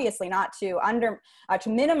obviously not to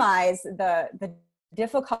minimize the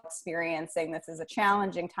difficult experiencing. This is a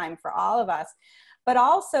challenging time for all of us, but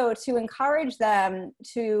also to encourage them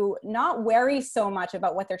to not worry so much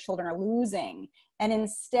about what their children are losing, and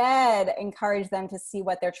instead encourage them to see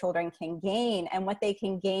what their children can gain and what they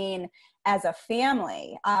can gain as a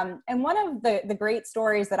family. And one of the great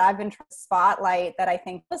stories that I've been trying to spotlight that I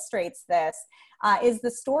think illustrates this is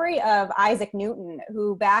the story of Isaac Newton,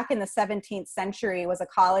 who back in the 17th century was a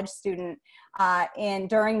college student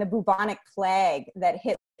during the bubonic plague that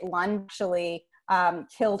hit London, actually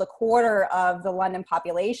killed a quarter of the London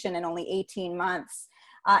population in only 18 months.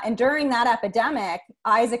 And during that epidemic,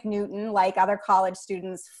 Isaac Newton, like other college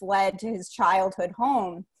students, fled to his childhood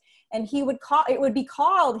home. And it would be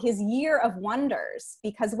called his year of wonders,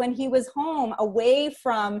 because when he was home, away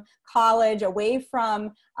from college, away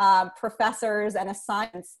from professors and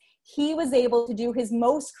assignments, he was able to do his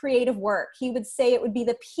most creative work. He would say it would be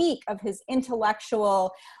the peak of his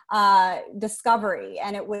intellectual discovery,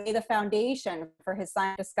 and it would be the foundation for his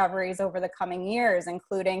science discoveries over the coming years,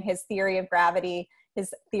 including his theory of gravity,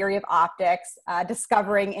 his theory of optics,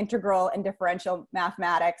 discovering integral and differential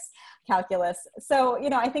mathematics, calculus. So, you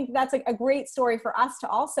know, I think that's a great story for us to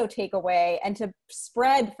also take away and to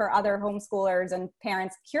spread for other homeschoolers and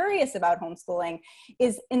parents curious about homeschooling,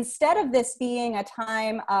 is instead of this being a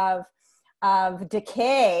time of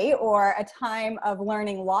decay or a time of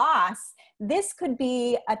learning loss, this could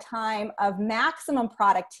be a time of maximum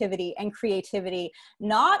productivity and creativity,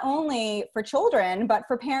 not only for children, but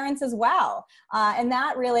for parents as well. And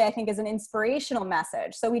that really, I think, is an inspirational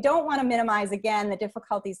message. So we don't want to minimize, again, the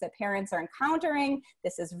difficulties that parents are encountering.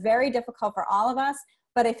 This is very difficult for all of us.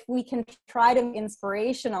 But if we can try to be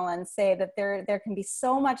inspirational and say that there can be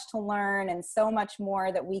so much to learn and so much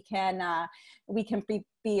more that we can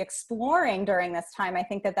be exploring during this time, I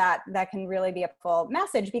think that can really be a full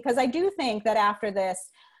message. Because I do think that after this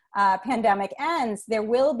pandemic ends, there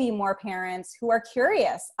will be more parents who are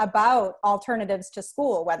curious about alternatives to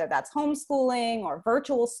school, whether that's homeschooling or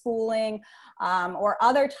virtual schooling or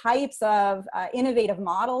other types of innovative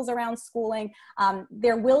models around schooling.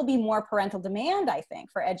 There will be more parental demand, I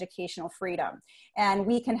think, for educational freedom. And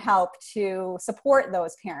we can help to support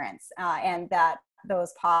those parents and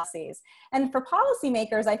those policies. And for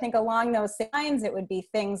policymakers, I think along those lines, it would be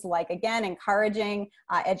things like, again, encouraging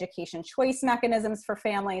education choice mechanisms for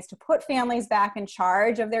families, to put families back in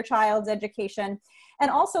charge of their child's education.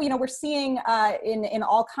 And also, you know, we're seeing in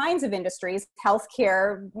all kinds of industries,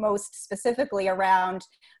 healthcare most specifically, around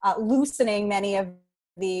loosening many of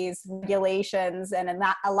these regulations and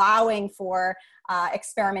not allowing for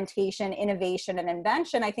experimentation, innovation, and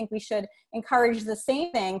invention. I think we should encourage the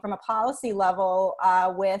same thing from a policy level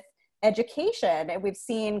with education. And we've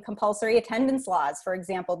seen compulsory attendance laws, for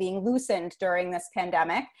example, being loosened during this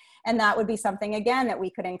pandemic. And that would be something, again, that we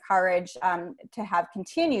could encourage to have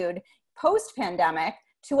continued post-pandemic,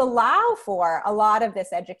 to allow for a lot of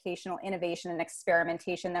this educational innovation and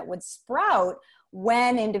experimentation that would sprout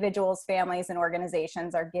when individuals, families, and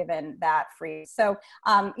organizations are given that free. So,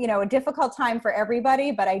 you know, a difficult time for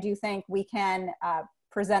everybody, but I do think we can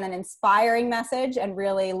present an inspiring message and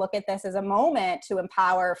really look at this as a moment to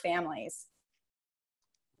empower families.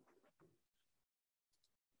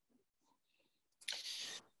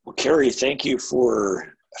 Well, Carrie, thank you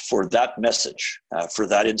for that message, for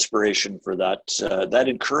that inspiration, for that that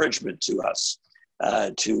encouragement to us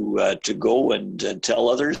to go and tell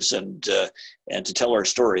others and to tell our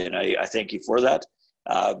story. And I thank you for that.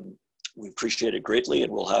 We appreciate it greatly,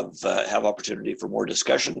 and we'll have opportunity for more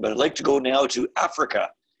discussion. But I'd like to go now to Africa.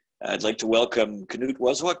 I'd like to welcome Knut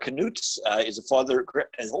Wazwa. Knut is a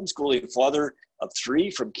homeschooling father of 3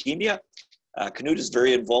 from Kenya. Knut is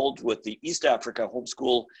very involved with the East Africa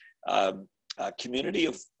homeschool community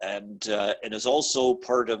and is also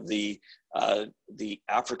part of the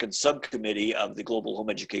African subcommittee of the Global Home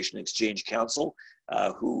Education Exchange Council,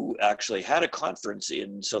 who actually had a conference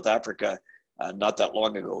in South Africa not that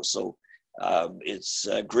long ago. So it's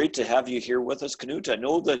great to have you here with us, Knut. I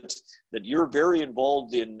know that you're very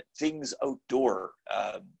involved in things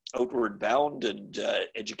outward bound and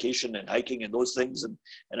education and hiking and those things. And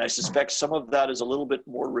I suspect some of that is a little bit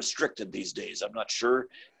more restricted these days. I'm not sure.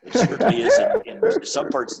 It certainly is in some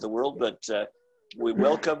parts of the world, but we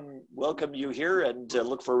welcome you here and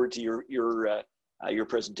look forward to your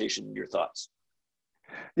presentation and your thoughts.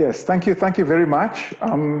 Yes, thank you very much.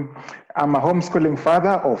 I'm a homeschooling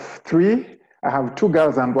father of 3. I have 2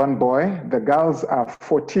 girls and 1 boy. The girls are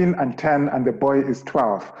 14 and 10, and the boy is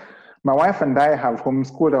 12. My wife and I have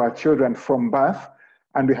homeschooled our children from birth,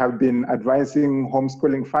 and we have been advising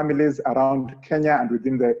homeschooling families around Kenya and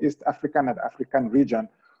within the East African and African region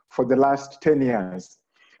for the last 10 years.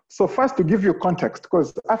 So first, to give you context,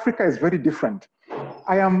 because Africa is very different.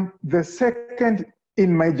 I am the second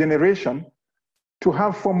in my generation to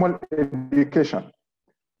have formal education.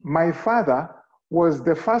 My father was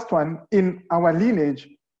the first one in our lineage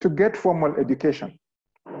to get formal education.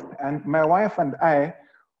 And my wife and I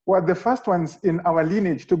were the first ones in our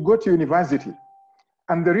lineage to go to university.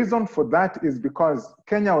 And the reason for that is because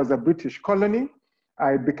Kenya was a British colony.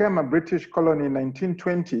 I became a British colony in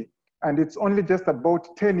 1920, and it's only just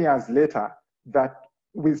about 10 years later that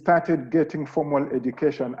we started getting formal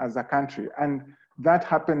education as a country. And that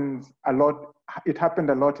happens a lot. It happened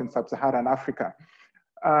a lot in sub-Saharan Africa.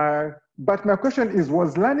 But my question is,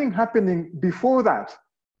 was learning happening before that?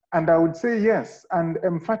 And I would say yes, and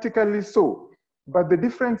emphatically so. But the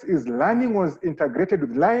difference is learning was integrated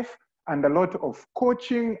with life and a lot of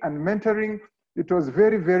coaching and mentoring. It was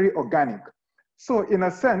very, very organic. So in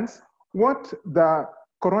a sense, what the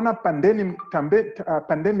corona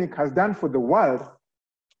pandemic has done for the world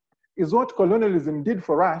is what colonialism did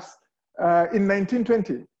for us in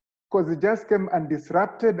 1920, because it just came and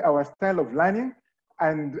disrupted our style of learning,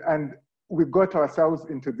 and we got ourselves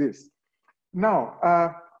into this. Now,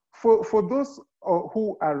 for those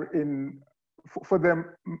who are for the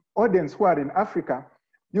audience who are in Africa,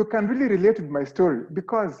 you can really relate with my story,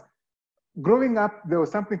 because growing up, there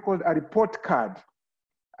was something called a report card.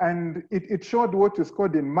 And it showed what you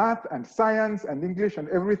scored in math and science and English and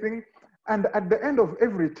everything. And at the end of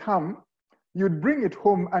every term, you'd bring it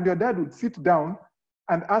home and your dad would sit down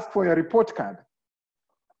and ask for your report card.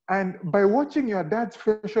 And by watching your dad's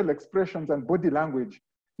facial expressions and body language,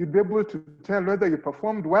 you'd be able to tell whether you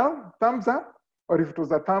performed well, thumbs up, or if it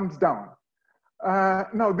was a thumbs down.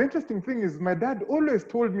 Now, the interesting thing is my dad always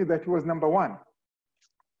told me that he was number 1.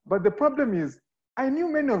 But the problem is I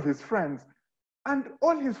knew many of his friends, and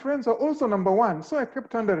all his friends were also number 1. So I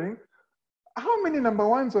kept wondering, how many number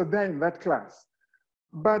 1s were there in that class?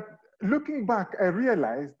 But looking back, I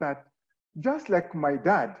realized that just like my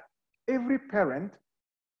dad, every parent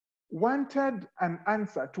wanted an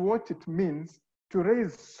answer to what it means to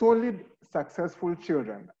raise solid, successful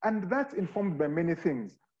children. And that's informed by many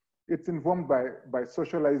things. It's informed by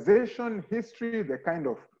socialization, history, the kind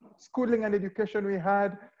of schooling and education we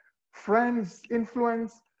had, friends,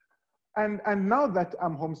 influence. And now that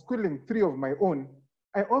I'm homeschooling 3 of my own,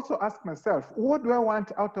 I also ask myself, what do I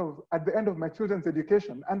want at the end of my children's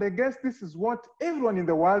education? And I guess this is what everyone in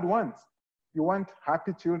the world wants. You want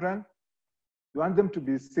happy children. You want them to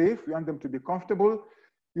be safe. You want them to be comfortable.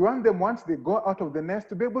 You want them, once they go out of the nest,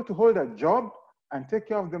 to be able to hold a job and take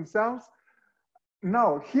care of themselves.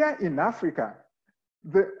 Now, here in Africa,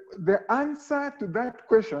 the answer to that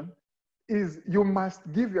question is you must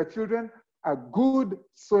give your children a good,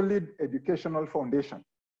 solid educational foundation.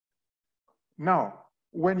 Now,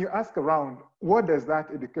 when you ask around, what does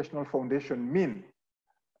that educational foundation mean?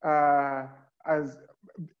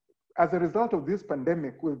 As a result of this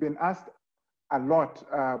pandemic, we've been asked a lot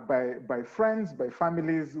by friends, by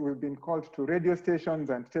families. We've been called to radio stations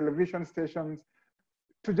and television stations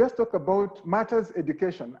to just talk about matters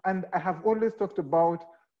education. And I have always talked about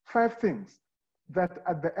 5 things that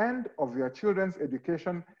at the end of your children's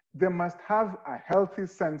education, they must have a healthy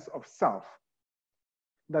sense of self,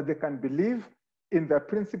 that they can believe in their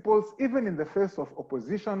principles, even in the face of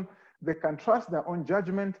opposition. They can trust their own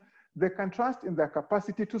judgment. They can trust in their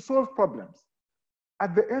capacity to solve problems.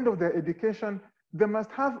 At the end of their education, they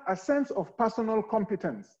must have a sense of personal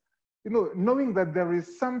competence, knowing that there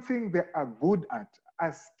is something they are good at,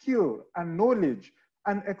 a skill and knowledge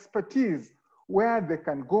and expertise where they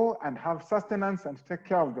can go and have sustenance and take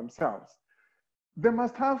care of themselves. They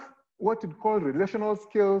must have what we call relational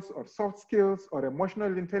skills or soft skills or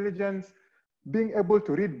emotional intelligence, being able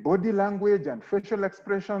to read body language and facial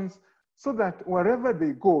expressions so that wherever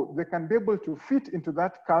they go, they can be able to fit into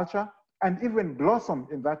that culture and even blossom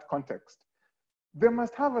in that context. They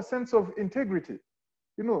must have a sense of integrity,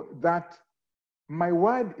 that my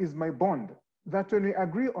word is my bond, that when we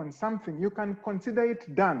agree on something, you can consider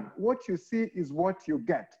it done. What you see is what you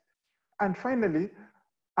get. And finally,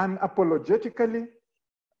 unapologetically,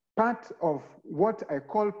 part of what I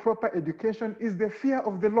call proper education is the fear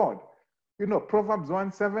of the Lord. Proverbs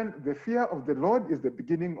 1:7, the fear of the Lord is the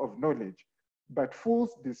beginning of knowledge, but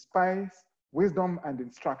fools despise wisdom and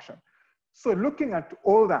instruction. So looking at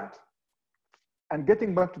all that and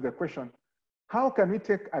getting back to the question, how can we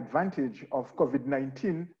take advantage of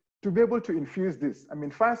COVID-19 to be able to infuse this? I mean,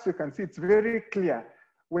 first you can see it's very clear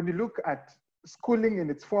when you look at schooling in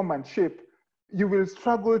its form and shape, you will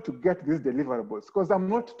struggle to get these deliverables, because I'm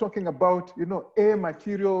not talking about, A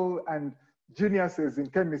material and geniuses in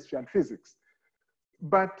chemistry and physics.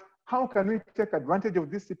 But how can we take advantage of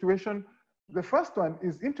this situation? The first one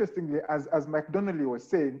is, interestingly, as Mike Donnelly was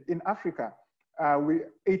saying, in Africa,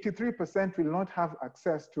 83% will not have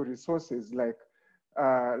access to resources like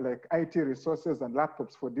IT resources and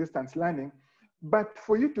laptops for distance learning. But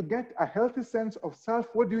for you to get a healthy sense of self,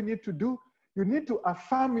 what do you need to do? You need to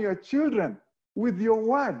affirm your children with your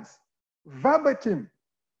words, verbatim.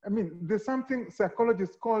 I mean, there's something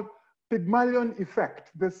psychologists call Pygmalion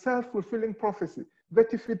effect, the self-fulfilling prophecy,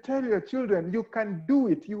 that if you tell your children, you can do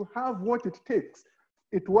it, you have what it takes.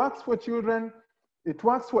 It works for children, it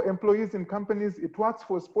works for employees in companies, it works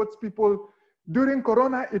for sports people. During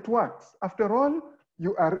Corona, it works. After all,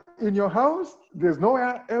 you are in your house, there's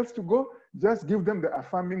nowhere else to go, just give them the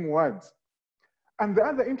affirming words. And the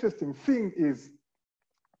other interesting thing is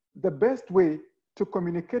the best way to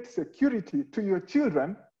communicate security to your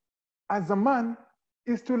children as a man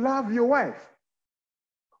is to love your wife.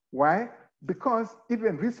 Why? Because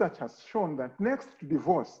even research has shown that next to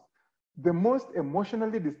divorce, the most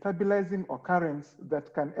emotionally destabilizing occurrence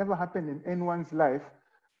that can ever happen in anyone's life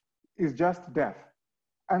is just death.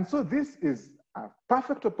 And so this is a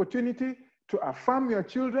perfect opportunity to affirm your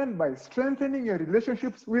children by strengthening your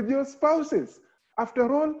relationships with your spouses.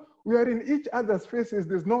 After all, we are in each other's faces,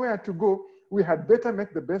 there's nowhere to go. We had better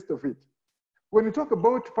make the best of it. When we talk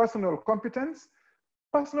about personal competence,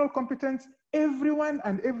 everyone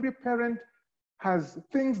and every parent has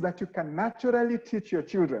things that you can naturally teach your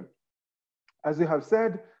children. As you have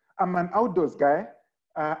said, I'm an outdoors guy.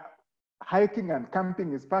 Hiking and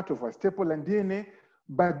camping is part of our staple and DNA.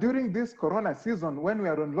 But during this Corona season, when we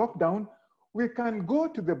are on lockdown, we can go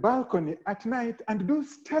to the balcony at night and do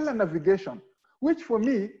stellar navigation, which for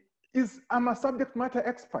me is, I'm a subject matter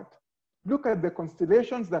expert. Look at the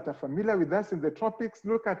constellations that are familiar with us in the tropics,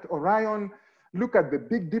 look at Orion, look at the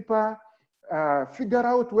Big Dipper, figure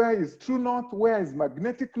out where is true north, where is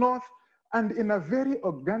magnetic north, and in a very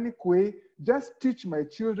organic way, just teach my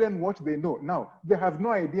children what they know. Now, they have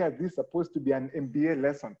no idea this is supposed to be an MBA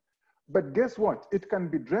lesson. But guess what? It can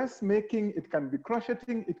be dressmaking, it can be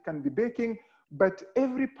crocheting, it can be baking, but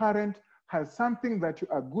every parent has something that you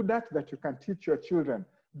are good at that you can teach your children.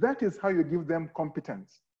 That is how you give them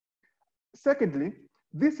competence. Secondly,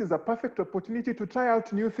 this is a perfect opportunity to try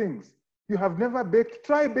out new things. You have never baked,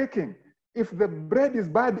 try baking. If the bread is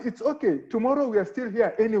bad, it's okay. Tomorrow we are still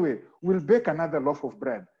here anyway. We'll bake another loaf of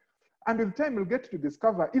bread. And with time, we'll get to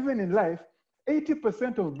discover, even in life,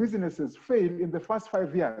 80% of businesses fail in the first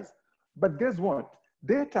 5 years. But guess what?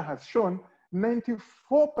 Data has shown 94%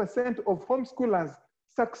 of homeschoolers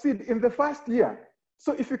succeed in the first year.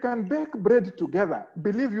 So if you can bake bread together,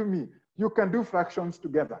 believe you me, you can do fractions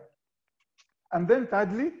together. And then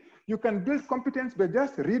thirdly, you can build competence by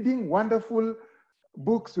just reading wonderful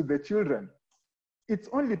books with the children. It's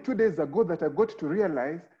only 2 days ago that I got to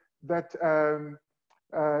realize that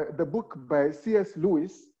the book by C.S.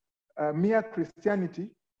 Lewis, Mere Christianity,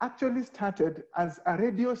 actually started as a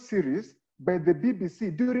radio series by the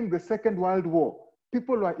BBC during the Second World War.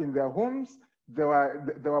 People were in their homes, there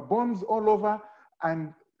were bombs all over,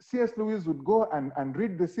 and C.S. Lewis would go and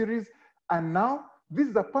read the series. And now, this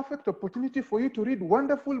is a perfect opportunity for you to read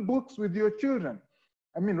wonderful books with your children.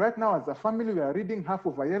 I mean, right now as a family, we are reading Half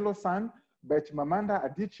of a Yellow Sun by Chimamanda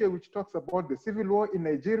Adichie, which talks about the civil war in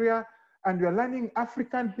Nigeria. And we are learning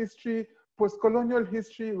African history, post-colonial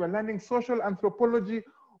history, we're learning social anthropology.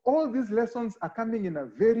 All these lessons are coming in a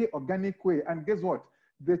very organic way. And guess what?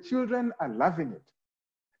 The children are loving it.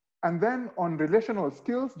 And then on relational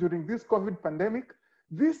skills during this COVID pandemic,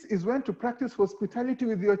 this is when to practice hospitality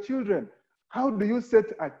with your children. How do you set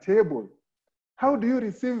a table? How do you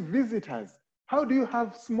receive visitors? How do you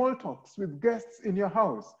have small talks with guests in your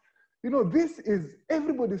house? You know, this is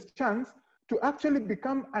everybody's chance to actually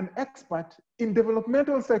become an expert in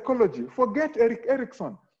developmental psychology. Forget Erik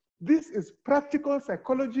Erikson. This is practical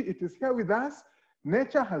psychology. It is here with us.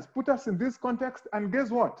 Nature has put us in this context, and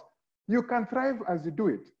guess what? You can thrive as you do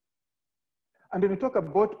it. And when we talk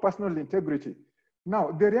about personal integrity,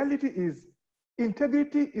 now the reality is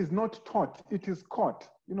integrity is not taught, it is caught.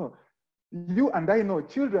 You know, you and I know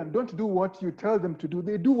children don't do what you tell them to do,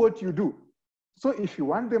 they do what you do. So if you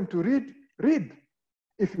want them to read, read.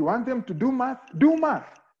 If you want them to do math, do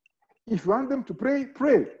math. If you want them to pray,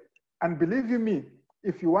 pray. And believe you me,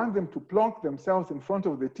 if you want them to plonk themselves in front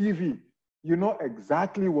of the TV, you know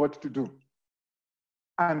exactly what to do.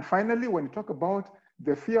 And finally, when you talk about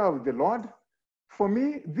the fear of the Lord, for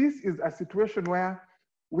me, this is a situation where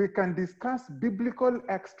we can discuss biblical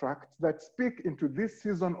extracts that speak into this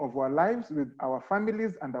season of our lives with our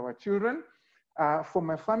families and our children. For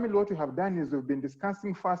my family, what we have done is we've been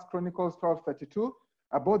discussing 1 Chronicles 12:32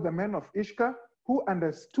 about the men of Ishka who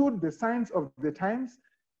understood the signs of the times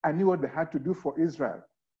and knew what they had to do for Israel.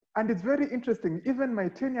 And it's very interesting, even my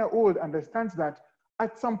 10-year-old understands that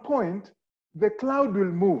at some point, the cloud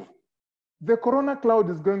will move. The corona cloud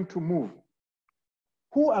is going to move.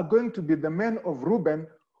 Who are going to be the men of Reuben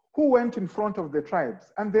who went in front of the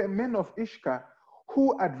tribes, and the men of Ishka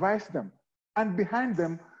who advised them. And behind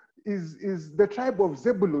them is the tribe of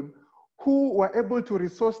Zebulun who were able to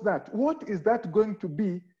resource that. What is that going to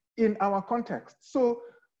be in our context? So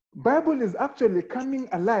Bible is actually coming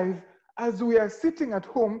alive as we are sitting at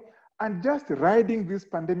home and just riding this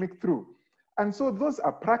pandemic through. And so those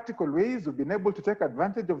are practical ways we've been able to take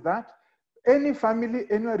advantage of that. Any family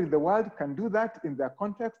anywhere in the world can do that in their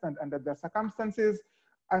context and under their circumstances.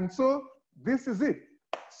 And so this is it.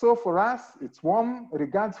 So for us, it's warm.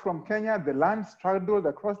 Regards from Kenya, the land straddled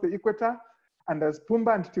across the equator. And as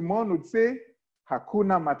Pumba and Timon would say,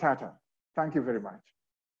 Hakuna Matata. Thank you very much.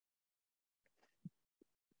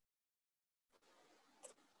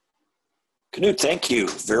 Knut, thank you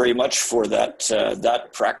very much for that,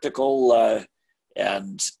 that practical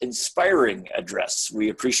and inspiring address. We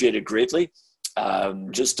appreciate it greatly.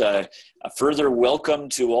 Just a further welcome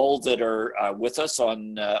to all that are with us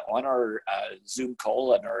on our Zoom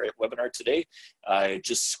call and our webinar today. I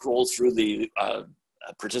just scroll through the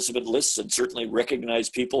participant lists and certainly recognize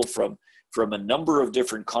people from a number of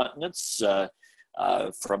different continents,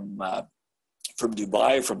 from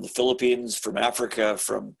Dubai, from the Philippines, from Africa,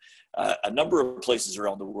 from a number of places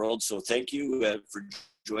around the world. So thank you for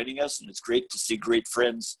joining us, and it's great to see great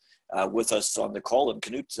friends with us on the call. And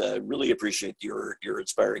Knut, really appreciate your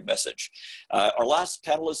inspiring message. Our last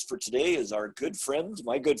panelist for today is our good friend,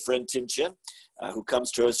 my good friend Tim Chen, who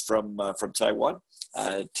comes to us from Taiwan.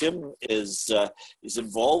 Tim is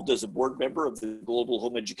involved as a board member of the Global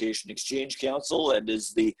Home Education Exchange Council and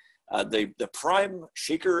is the prime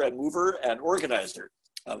shaker and mover and organizer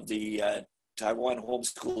of the Taiwan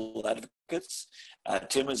Homeschool Advocates.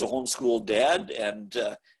 Tim is a homeschool dad and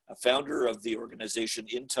a founder of the organization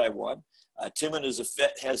in Taiwan. Tim and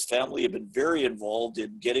his family have been very involved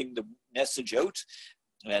in getting the message out,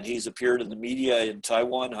 and he's appeared in the media in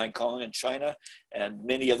Taiwan, Hong Kong, and China, and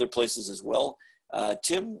many other places as well.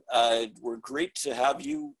 Tim, we're great to have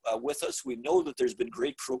you with us. We know that there's been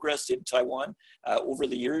great progress in Taiwan over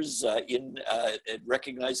the years in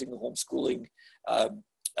recognizing the homeschooling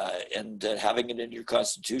and having it in your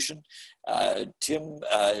constitution. Tim,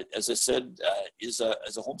 as I said, is a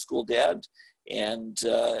homeschool dad, and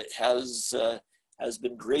has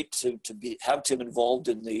been great to have Tim involved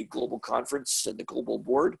in the global conference and the global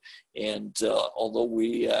board. And although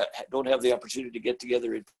we don't have the opportunity to get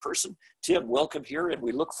together in person, Tim, welcome here, and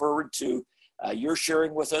we look forward to your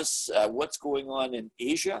sharing with us what's going on in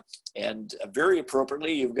Asia. And very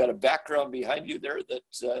appropriately, you've got a background behind you there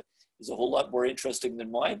that is a whole lot more interesting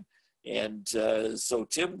than mine. And so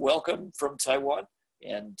Tim, welcome from Taiwan,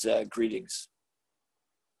 and greetings.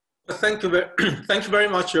 Thank you thank you very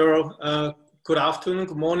much, Earl. Good afternoon,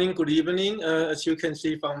 good morning, good evening. As you can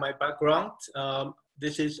see from my background,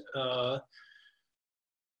 this is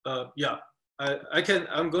yeah.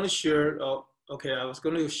 I'm going to share. Okay, I was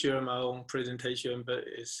going to share my own presentation, but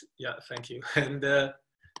it's yeah. Thank you. And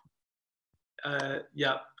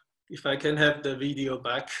yeah, if I can have the video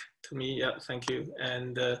back to me, yeah. Thank you.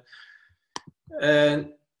 And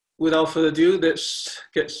without further ado, let's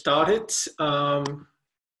get started.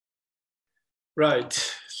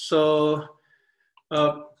 Right. So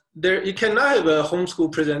there, you cannot have a homeschool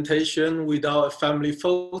presentation without a family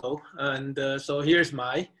photo. And so here's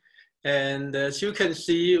mine. And as you can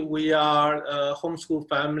see, we are a homeschool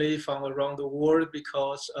family from around the world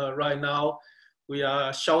because right now we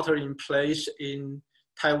are shelter in place in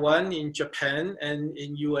Taiwan, in Japan, and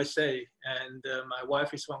in USA. And my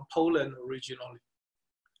wife is from Poland originally.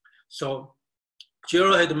 So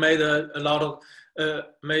Gerald had made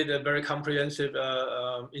made a very comprehensive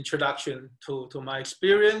introduction to my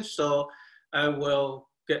experience. So I will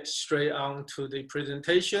get straight on to the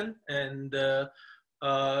presentation. And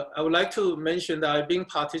I would like to mention that I've been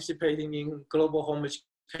participating in Global Home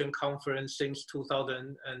Education Conference since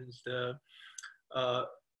 2000 and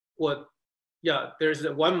there's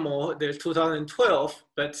one more, there's 2012,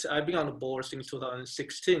 but I've been on the board since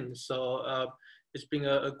 2016. So it's been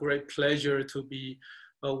a great pleasure to be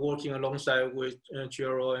working alongside with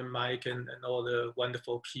Gerald and Mike and all the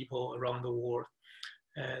wonderful people around the world.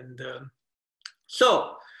 And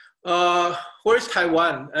so where's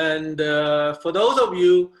Taiwan? And for those of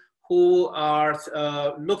you who are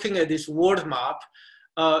looking at this world map,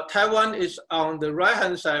 Taiwan is on the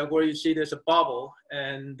right-hand side where you see there's a bubble.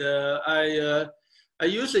 And I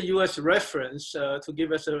use a US reference to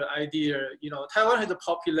give us an idea. You know, Taiwan has a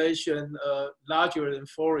population larger than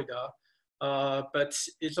Florida, but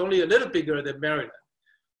it's only a little bigger than Maryland.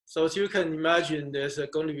 So as you can imagine, there's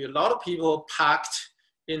going to be a lot of people packed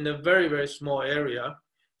in a very, very small area.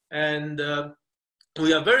 And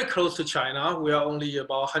we are very close to China. We are only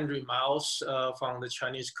about 100 miles from the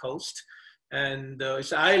Chinese coast. And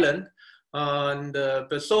it's an island. And,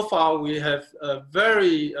 but so far we have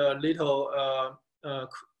very little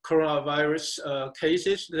coronavirus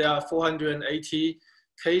cases. There are 480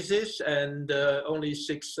 cases and only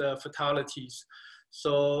 6 fatalities.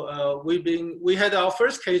 So we had our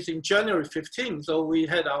first case in January 15, so we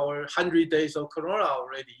had our 100 days of corona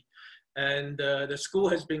already. And the school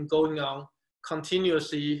has been going on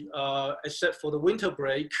continuously, except for the winter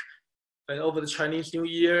break and over the Chinese New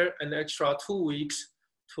Year, an extra 2 weeks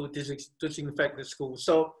to disinfect the school.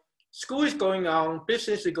 So school is going on,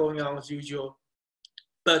 business is going on as usual,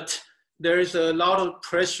 but there is a lot of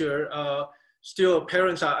pressure. Still,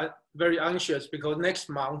 parents are very anxious because next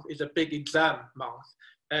month is a big exam month.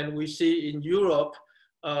 And we see in Europe,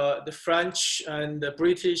 the French and the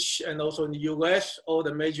British and also in the US, all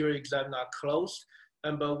the major exams are closed.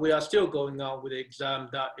 But we are still going on with the exam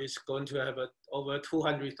that is going to have over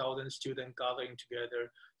 200,000 students gathering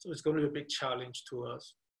together. So it's going to be a big challenge to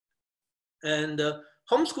us. And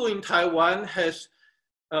homeschooling in Taiwan has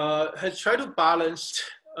tried to balance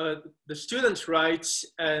the students' rights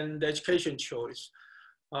and the education choice,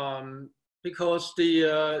 because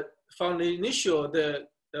from the initial, the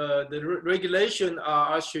regulation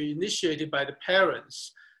are actually initiated by the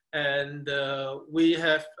parents, and we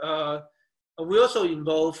also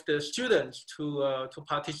involve the students to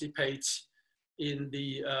participate in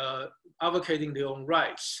the advocating their own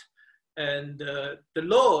rights. And the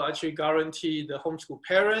law actually guarantees the homeschool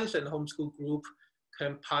parents and homeschool group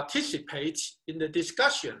can participate in the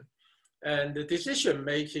discussion and the decision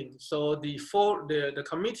making. So the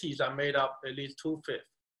committees are made up at least 2/5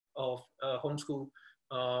 of homeschool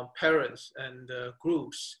parents and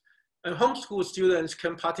groups. And homeschool students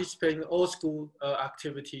can participate in all school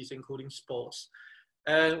activities, including sports.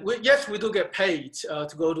 And yes, we do get paid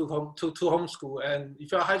to go to homeschool. And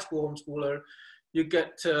if you're a high school homeschooler, you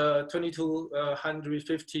get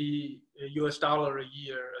 $2,250 US a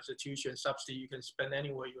year as a tuition subsidy. You can spend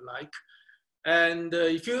anywhere you like. And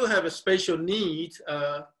if you have a special need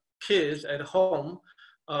kids at home,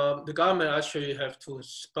 the government actually have to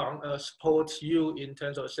support you in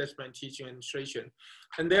terms of assessment, teaching, and administration.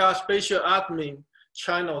 And there are special admin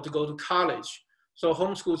channel to go to college. So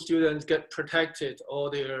homeschool students get protected all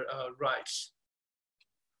their rights.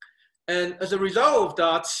 And as a result of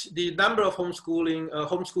that, the number of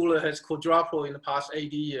homeschooler has quadrupled in the past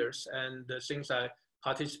 80 years. And since I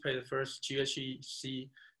participated first GHEX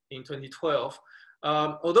in 2012,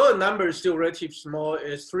 although the number is still relatively small,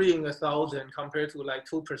 it's 3 in 1,000 compared to like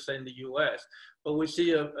 2% in the US. But we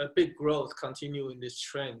see a big growth continue in this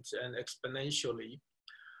trend and exponentially.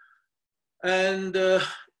 And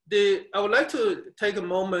I would like to take a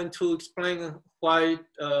moment to explain why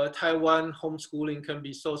Taiwan homeschooling can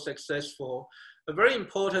be so successful. A very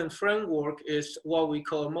important framework is what we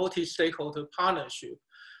call multi-stakeholder partnership.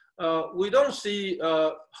 We don't see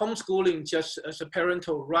homeschooling just as a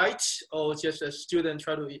parental right or just as students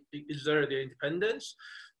try to exert their independence,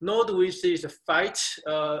 nor do we see it as a fight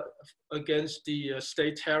against the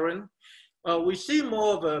state tyrant. We see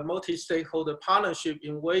more of a multi-stakeholder partnership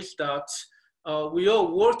in ways that we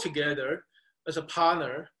all work together as a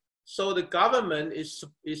partner. So the government is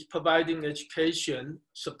providing education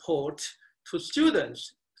support to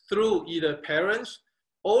students through either parents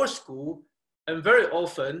or school, and very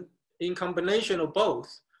often in combination of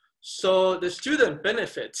both. So the student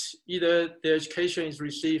benefits, either the education is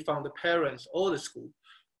received from the parents or the school.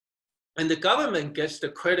 And the government gets the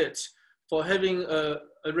credit for having a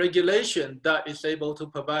regulation that is able to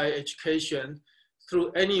provide education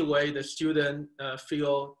through any way the student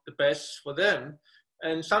feel the best for them.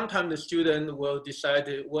 And sometimes the student will decide,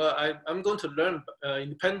 well, I'm going to learn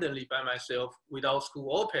independently by myself without school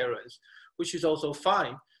or parents, which is also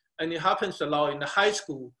fine. And it happens a lot in the high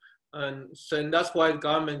school. And so that's why the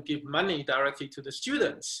government give money directly to the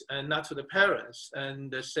students and not to the parents.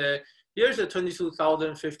 And they say, here's a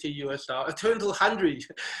 $22,050 US, 2,200,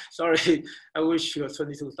 sorry, I wish it was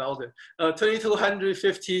 22,000,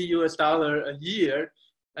 $2,250 US a year,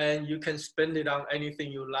 and you can spend it on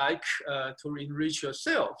anything you like to enrich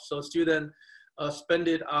yourself. So students spend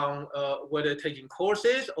it on whether taking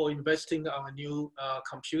courses or investing on a new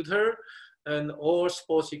computer and or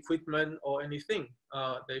sports equipment or anything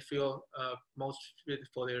they feel most fit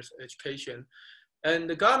for their education. And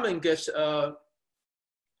the government gets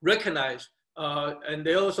recognized, and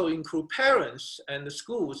they also include parents and the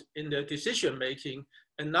schools in their decision making,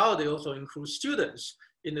 and now they also include students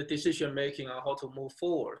in the decision making on how to move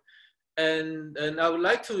forward. And I would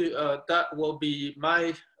like to, that will be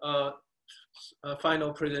my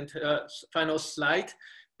final slide,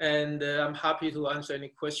 and I'm happy to answer any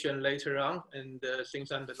question later on. And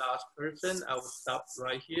since I'm the last person, I will stop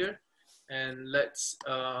right here and let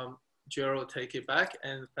Gerald take it back,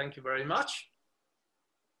 and thank you very much.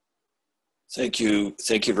 Thank you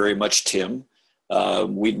very much, Tim.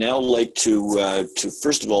 We'd now like to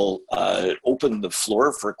first of all open the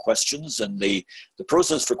floor for questions, and the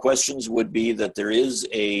process for questions would be that there is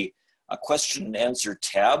a question and answer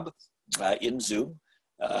tab in Zoom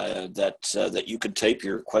that you can type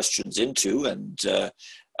your questions into, and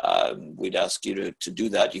we'd ask you to do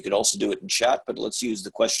that. You could also do it in chat, but let's use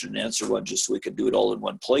the question and answer one just so we can do it all in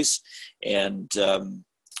one place. And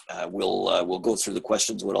we'll go through the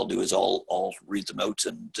questions. What I'll do is I'll read them out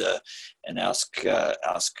and ask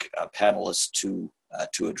panelists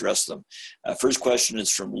to address them. First question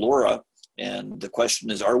is from Laura, and the question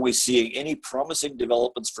is: are we seeing any promising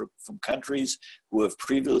developments from countries who have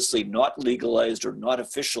previously not legalized or not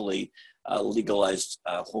officially legalized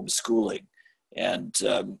homeschooling? And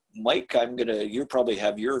Mike, you probably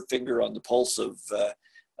have your finger on the pulse of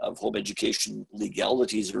home education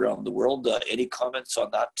legalities around the world. Any comments on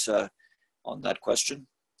that question?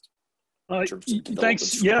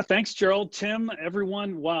 Thanks. Yeah, thanks, Gerald, Tim,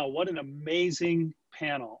 everyone. Wow, what an amazing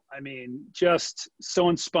panel. I mean, just so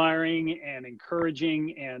inspiring and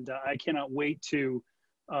encouraging, and I cannot wait to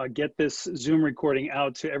get this Zoom recording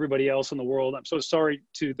out to everybody else in the world. I'm so sorry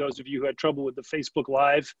to those of you who had trouble with the Facebook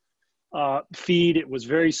Live feed. It was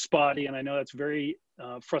very spotty, and I know that's very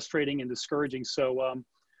frustrating and discouraging. So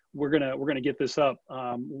we're gonna get this up.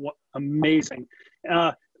 Amazing.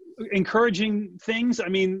 Encouraging things. I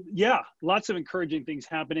mean, yeah, lots of encouraging things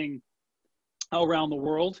happening around the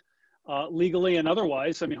world, legally and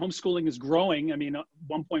otherwise. I mean, homeschooling is growing. I mean,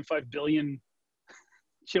 1.5 billion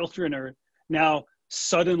children are now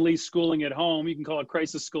suddenly schooling at home. You can call it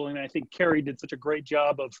crisis schooling. And I think Carrie did such a great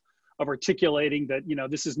job of articulating that,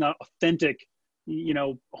 this is not authentic,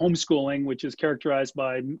 homeschooling, which is characterized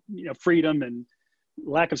by, freedom and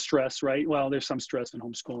lack of stress, right? Well, there's some stress in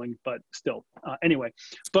homeschooling, but still, anyway.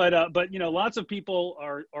 But lots of people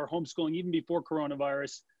are homeschooling even before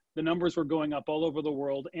coronavirus. The numbers were going up all over the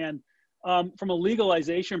world. And from a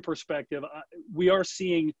legalization perspective, we are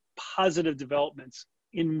seeing positive developments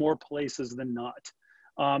in more places than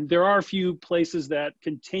not. There are a few places that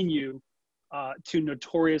continue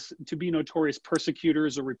to be notorious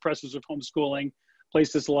persecutors or repressors of homeschooling,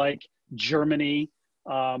 places like Germany,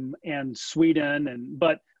 and Sweden,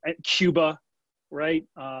 but Cuba, right?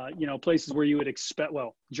 Places where you would expect,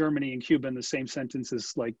 well, Germany and Cuba in the same sentence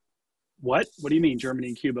is like, what do you mean, Germany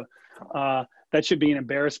and Cuba? That should be an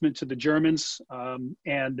embarrassment to the Germans.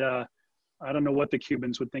 And I don't know what the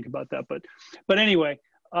Cubans would think about that, but anyway,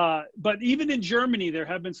 But even in Germany, there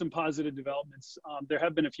have been some positive developments. There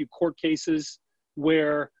have been a few court cases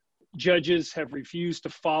where judges have refused to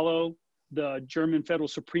follow the German Federal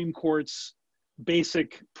Supreme Court's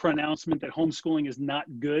basic pronouncement that homeschooling is not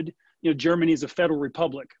good. You know, Germany is a federal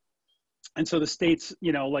republic. And so the states,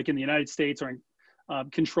 you know, like in the United States or in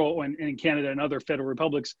control, and in Canada and other federal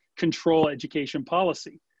republics, control education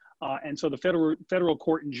policy. And so the federal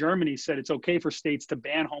court in Germany said it's okay for states to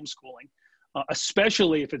ban homeschooling,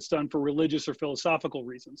 especially if it's done for religious or philosophical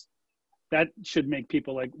reasons. That should make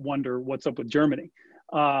people like wonder what's up with Germany.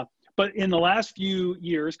 But in the last few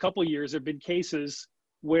years, couple of years, there have been cases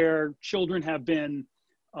where children have been,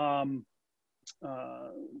 you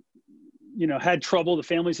know, had trouble. The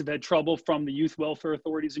families have had trouble from the youth welfare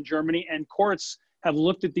authorities in Germany, and courts have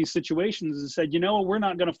looked at these situations and said, you know, we're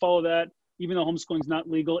not going to follow that. Even though homeschooling is not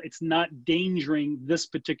legal, it's not endangering this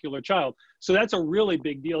particular child. So that's a really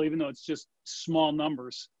big deal, even though it's just small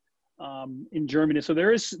numbers in Germany. So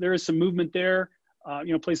there is some movement there.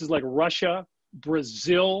 You know, places like Russia,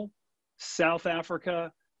 Brazil, South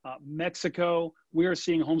Africa, Mexico, we are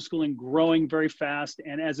seeing homeschooling growing very fast.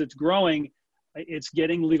 And as it's growing, it's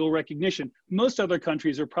getting legal recognition. Most other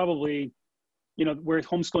countries are probably, you know, where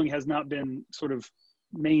homeschooling has not been sort of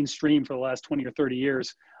mainstream for the last 20 or 30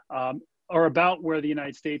 years, are about where the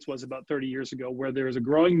United States was about 30 years ago, where there is a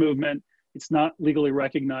growing movement. It's not legally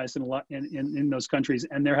recognized in a lot in those countries,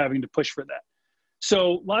 and they're having to push for that.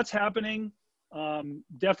 So lots happening.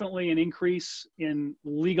 Definitely an increase in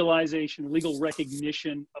legalization, legal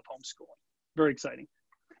recognition of homeschooling. Very exciting.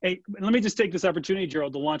 Hey, let me just take this opportunity,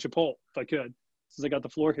 Gerald, to launch a poll, if I could, since I got the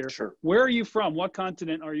floor here. Sure. Where are you from? What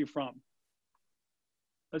continent are you from?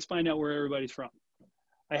 Let's find out where everybody's from.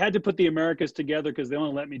 I had to put the Americas together because they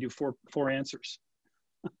only let me do four answers.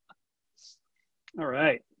 All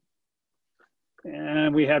right.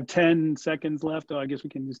 And we have 10 seconds left. Oh, I guess we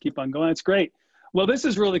can just keep on going. That's great. Well, this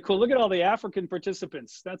is really cool. Look at all the African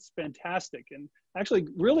participants. That's fantastic. And actually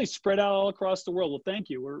really spread out all across the world. Well, thank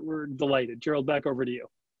you. We're delighted. Gerald, back over to you.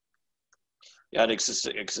 Yeah,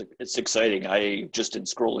 it's exciting. I just in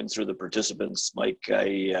scrolling through the participants, Mike,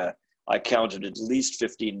 I counted at least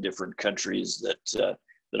 15 different countries that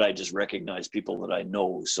I just recognize, people that I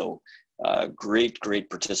know. So great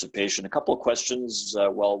participation. A couple of questions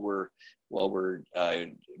while we're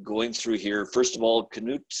going through here. First of all,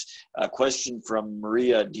 Knut, a question from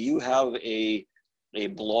Maria. Do you have a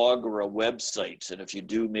blog or a website? And if you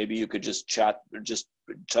do, maybe you could just type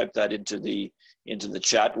that into the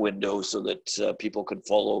chat window so that people can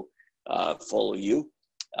follow you.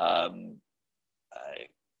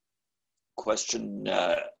 Question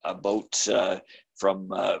about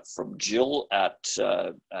from Jill at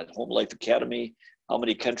Home Life Academy. How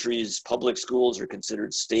many countries' public schools are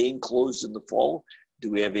considered staying closed in the fall? Do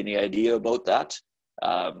we have any idea about that?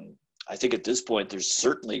 I think at this point, there's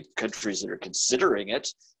certainly countries that are considering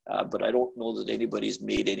it, but I don't know that anybody's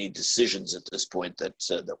made any decisions at this point that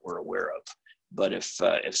we're aware of. But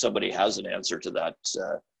if somebody has an answer to that,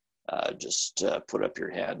 just put up your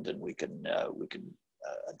hand and we can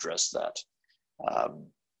address that.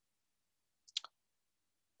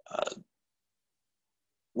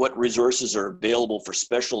 What resources are available for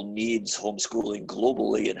special needs homeschooling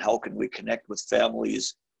globally, and how can we connect with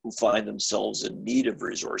families who find themselves in need of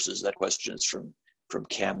resources? That question is from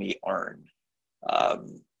Cami Arn.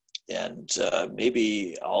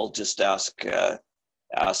 Maybe I'll just ask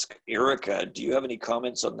Erica, do you have any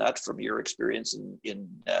comments on that from your experience in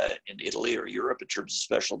Italy or Europe in terms of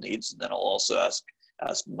special needs? And then I'll also ask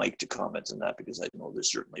Mike to comment on that, because I know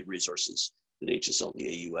there's certainly resources that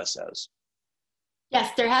HSLDA US has.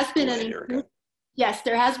 Yes, there has been an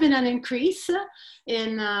increase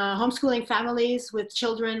in homeschooling families with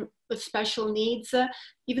children with special needs,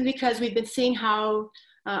 even because we've been seeing how,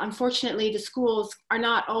 unfortunately, the schools are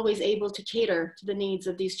not always able to cater to the needs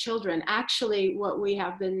of these children. Actually, what we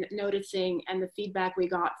have been noticing and the feedback we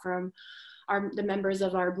got from the members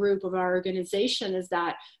of our group, of our organization, is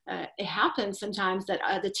that it happens sometimes that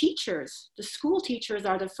the school teachers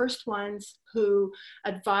are the first ones who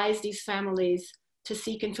advise these families to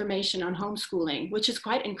seek information on homeschooling, which is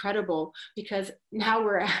quite incredible, because now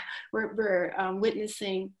we're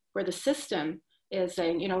witnessing where the system is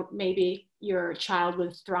saying, you know, maybe your child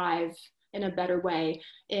would thrive in a better way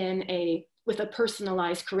with a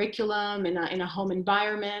personalized curriculum in a home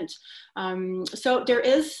environment. So there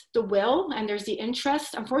is the will and there's the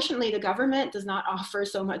interest. Unfortunately, the government does not offer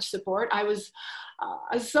so much support. I was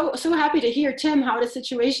so happy to hear, Tim, how the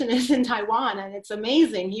situation is in Taiwan, and it's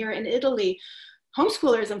amazing. Here in Italy,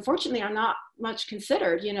 homeschoolers, unfortunately, are not much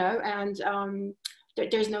considered, you know, and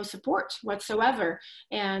there's no support whatsoever,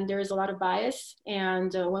 and there is a lot of bias.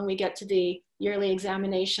 And when we get to the yearly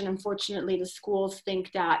examination, unfortunately, the schools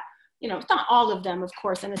think that, you know, not all of them, of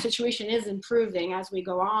course, and the situation is improving as we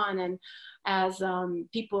go on and as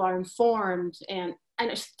people are informed. And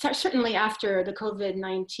certainly after the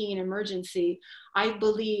COVID-19 emergency, I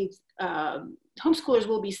believe homeschoolers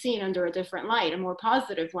will be seen under a different light, a more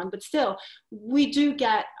positive one. But still, we do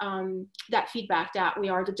get that feedback that we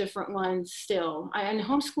are the different ones still. And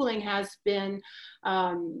homeschooling has been,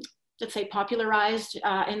 let's say, popularized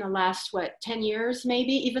in the last, 10 years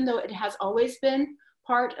maybe, even though it has always been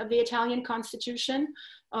part of the Italian Constitution.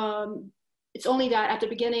 It's only that at the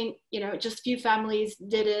beginning, you know, just few families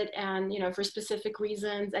did it, and, you know, for specific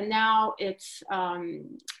reasons. And now it's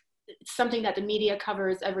something that the media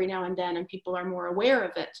covers every now and then, and people are more aware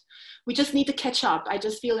of it. We just need to catch up. I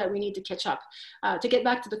just feel that we need to catch up. To get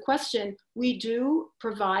back to the question, we do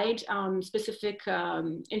provide specific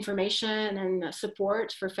information and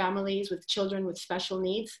support for families with children with special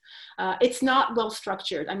needs. It's not well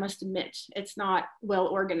structured, I must admit. It's not well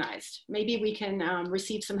organized. Maybe we can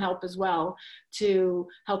receive some help as well to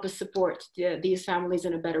help us support these families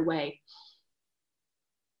in a better way.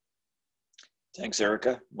 Thanks,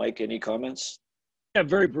 Erica. Mike, any comments? Yeah,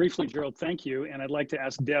 very briefly, Gerald, thank you. And I'd like to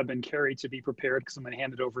ask Deb and Carrie to be prepared, because I'm going to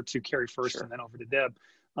hand it over to Carrie first, Sure. and then over to Deb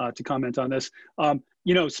to comment on this.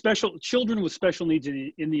 You know, children with special needs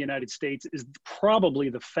in the United States is probably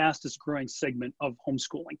the fastest growing segment of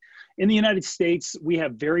homeschooling. In the United States, we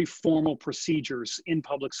have very formal procedures in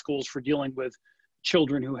public schools for dealing with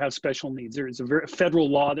children who have special needs. There is a federal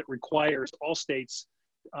law that requires all states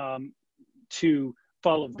to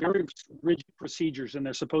follow very rigid procedures, and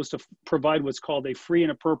they're supposed to provide what's called a free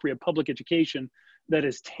and appropriate public education that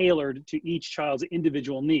is tailored to each child's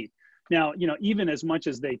individual need. Now, you know, even as much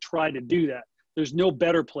as they try to do that, there's no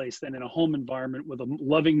better place than in a home environment with a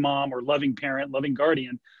loving mom or loving parent, loving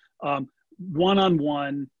guardian,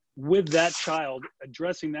 one-on-one with that child,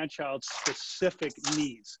 addressing that child's specific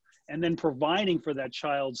needs, and then providing for that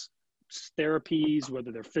child's therapies,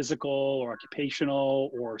 whether they're physical or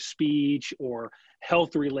occupational or speech or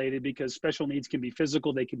health related, because special needs can be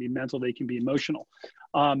physical, they can be mental, they can be emotional.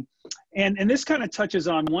 And this kind of touches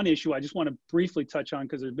on one issue I just want to briefly touch on,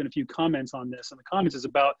 because there's been a few comments on this, and the comments is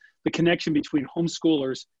about the connection between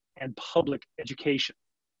homeschoolers and public education.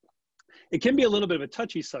 It can be a little bit of a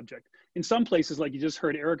touchy subject. In some places, like you just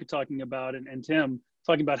heard Erica talking about, and Tim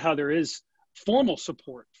talking about how there is formal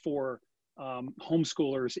support for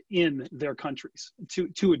homeschoolers in their countries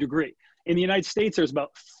to a degree. In the United States, there's about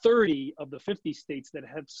 30 of the 50 states that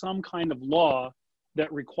have some kind of law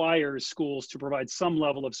that requires schools to provide some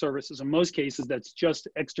level of services. In most cases, that's just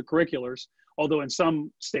extracurriculars, although in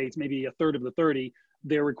some states, maybe a third of the 30,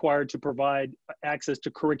 they're required to provide access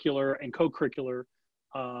to curricular and co-curricular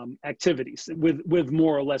activities with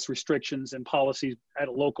more or less restrictions and policies at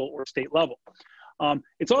a local or state level.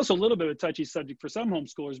 It's also a little bit of a touchy subject for some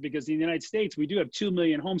homeschoolers, because in the United States, we do have 2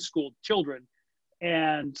 million homeschooled children,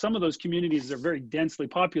 and some of those communities are very densely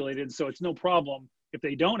populated, so it's no problem if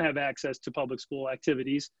they don't have access to public school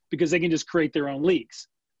activities, because they can just create their own leagues,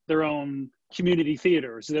 their own community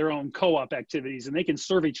theaters, their own co-op activities, and they can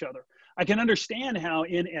serve each other. I can understand how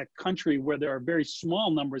in a country where there are very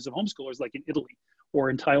small numbers of homeschoolers, like in Italy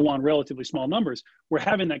or in Taiwan, relatively small numbers, where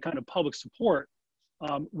having that kind of public support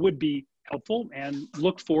would be helpful and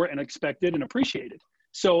looked for and expected and appreciated.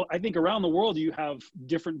 So I think around the world, you have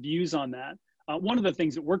different views on that. One of the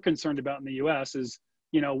things that we're concerned about in the US is,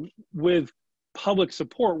 you know, with public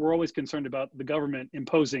support, we're always concerned about the government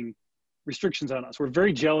imposing restrictions on us. We're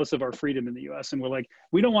very jealous of our freedom in the US, and we're like,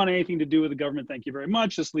 we don't want anything to do with the government. Thank you very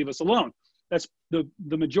much. Just leave us alone. That's the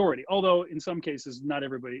majority, although in some cases, not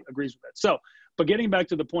everybody agrees with that. So, but getting back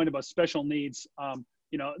to the point about special needs,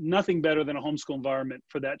 you know, nothing better than a homeschool environment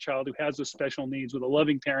for that child who has those special needs, with a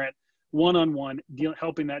loving parent, one-on-one,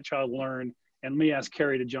 helping that child learn. And let me ask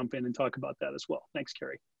Carrie to jump in and talk about that as well. Thanks,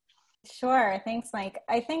 Carrie. Sure. Thanks, Mike.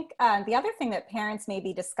 I think the other thing that parents may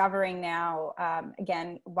be discovering now,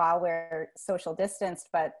 again, while we're social distanced,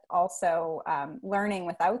 but also learning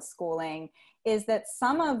without schooling, is that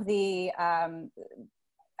some of the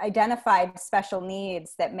identified special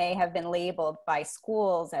needs that may have been labeled by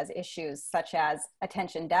schools as issues, such as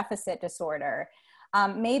attention deficit disorder,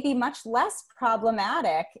 may be much less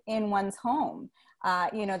problematic in one's home.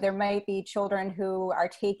 You know, there might be children who are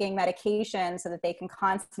taking medication so that they can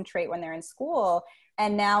concentrate when they're in school,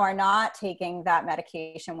 and now are not taking that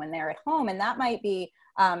medication when they're at home. And that might be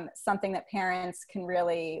something that parents can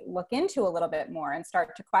really look into a little bit more and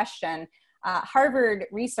start to question. Harvard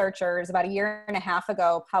researchers about 1.5 years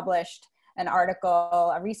ago published an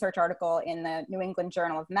article, a research article in the New England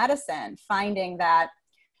Journal of Medicine, finding that,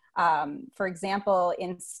 for example,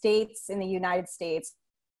 in states in the United States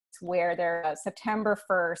where there's a September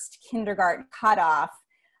 1st kindergarten cutoff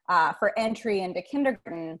for entry into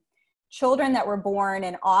kindergarten, children that were born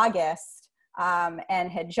in August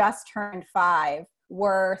and had just turned 5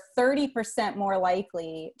 were 30% more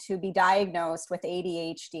likely to be diagnosed with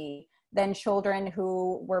ADHD than children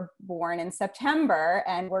who were born in September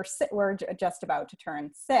and were just about to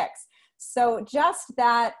turn 6. So just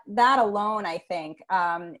that alone, I think,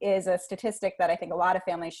 is a statistic that I think a lot of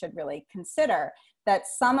families should really consider, that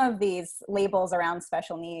some of these labels around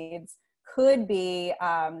special needs could be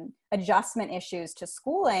adjustment issues to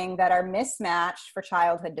schooling that are mismatched for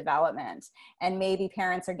childhood development. And maybe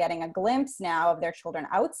parents are getting a glimpse now of their children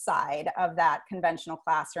outside of that conventional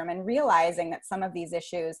classroom and realizing that some of these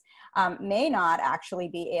issues may not actually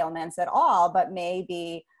be ailments at all, but may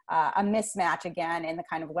be a mismatch again in the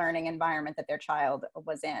kind of learning environment that their child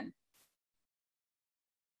was in.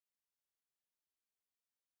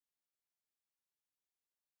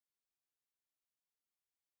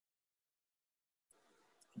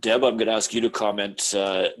 Deb, I'm going to ask you to comment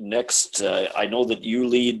next. I know that you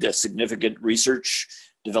lead a significant research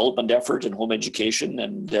development effort in home education,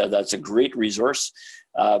 and that's a great resource.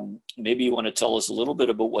 Maybe you want to tell us a little bit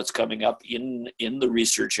about what's coming up in the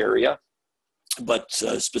research area, but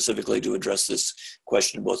specifically to address this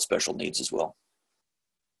question about special needs as well.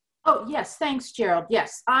 Oh, yes. Thanks, Gerald.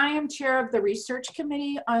 Yes, I am chair of the research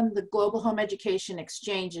committee on the Global Home Education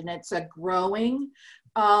Exchange, and it's a growing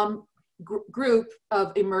group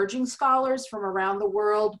of emerging scholars from around the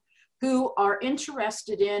world who are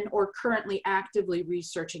interested in or currently actively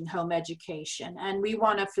researching home education, and we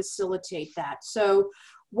want to facilitate that. So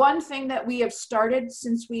one thing that we have started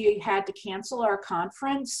since we had to cancel our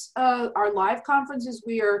conference, our live conference, is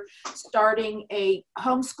we are starting a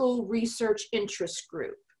homeschool research interest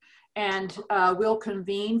group. And we'll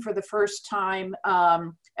convene for the first time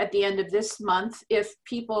at the end of this month. If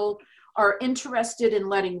people are interested in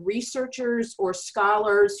letting researchers or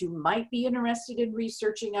scholars who might be interested in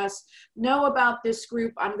researching us know about this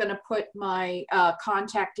group, I'm going to put my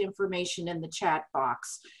contact information in the chat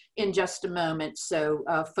box in just a moment, so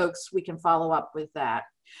folks, we can follow up with that.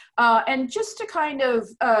 And just to kind of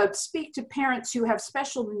speak to parents who have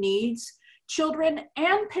special needs, children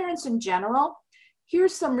and parents in general,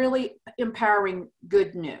 here's some really empowering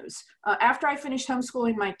good news. After I finished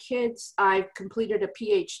homeschooling my kids, I completed a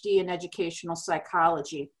PhD in educational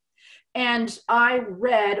psychology. And I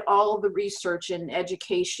read all of the research in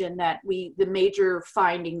education that the major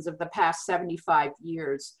findings of the past 75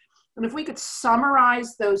 years. And if we could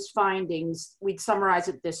summarize those findings, we'd summarize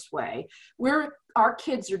it this way. Our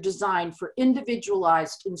kids are designed for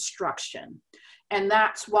individualized instruction. And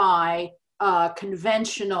that's why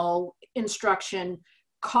conventional instruction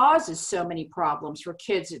causes so many problems for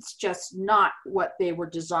kids. It's just not what they were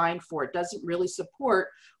designed for. It doesn't really support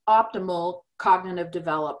optimal cognitive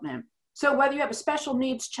development. So whether you have a special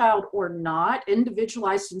needs child or not,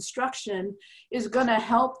 individualized instruction is going to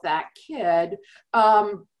help that kid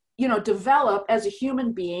develop as a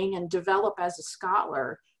human being and develop as a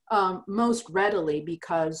scholar most readily,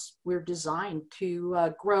 because we're designed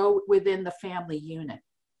to grow within the family unit.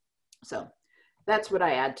 So that's what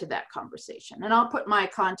I add to that conversation. And I'll put my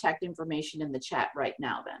contact information in the chat right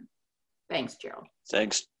now then. Thanks, Gerald.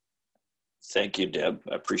 Thanks. Thank you, Deb.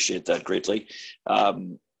 I appreciate that greatly.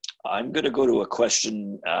 I'm going to go to a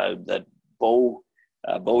question that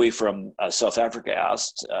Bowie from South Africa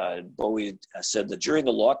asked. Bowie said that during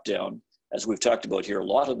the lockdown, as we've talked about here a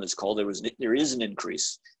lot on this call, there is an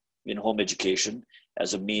increase in home education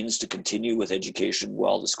as a means to continue with education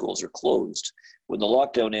while the schools are closed. When the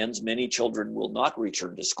lockdown ends, many children will not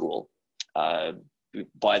return to school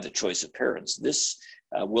by the choice of parents. This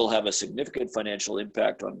will have a significant financial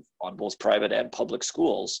impact on both private and public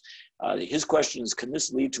schools. His question is, can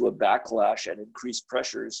this lead to a backlash and increased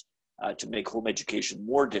pressures to make home education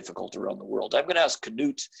more difficult around the world? I'm going to ask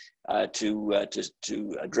Knut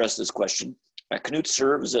to address this question. Knut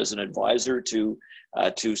serves as an advisor to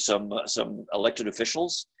some elected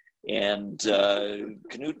officials. And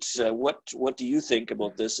Knut, what do you think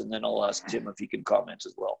about this? And then I'll ask Tim if he can comment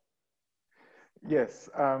as well. Yes,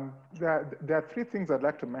 there are three things I'd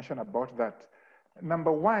like to mention about that.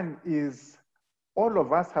 Number one is all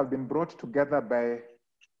of us have been brought together by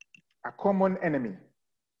a common enemy.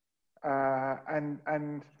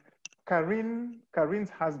 And Karin's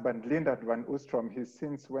husband, Linda Van Oostrom, he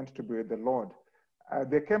since went to be with the Lord.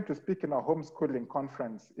 They came to speak in a homeschooling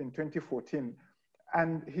conference in 2014.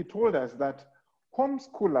 And he told us that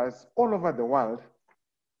homeschoolers all over the world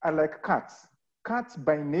are like cats. Cats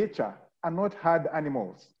by nature are not hard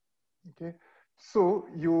animals, okay? So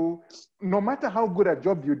no matter how good a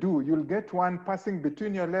job you do, you'll get one passing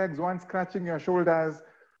between your legs, one scratching your shoulders.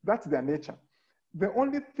 That's their nature. The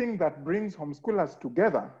only thing that brings homeschoolers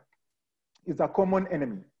together is a common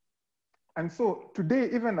enemy. And so today,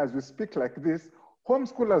 even as we speak like this,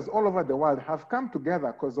 homeschoolers all over the world have come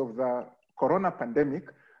together because of the corona pandemic.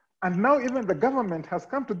 And now even the government has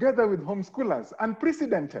come together with homeschoolers,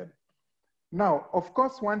 unprecedented. Now, of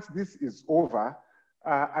course, once this is over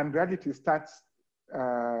and reality starts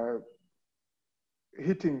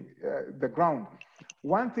hitting the ground,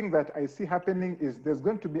 one thing that I see happening is there's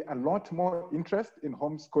going to be a lot more interest in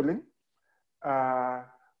homeschooling.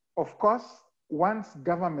 Of course, once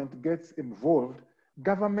government gets involved,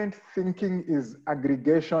 government thinking is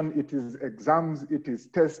aggregation, it is exams, it is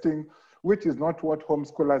testing, which is not what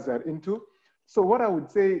homeschoolers are into. So what I would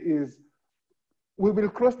say is, we will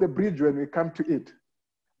cross the bridge when we come to it.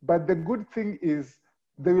 But the good thing is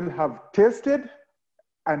they will have tested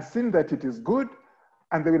and seen that it is good,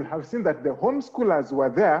 and they will have seen that the homeschoolers were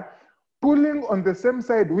there pulling on the same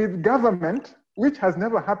side with government, which has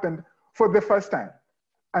never happened for the first time.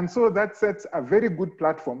 And so that sets a very good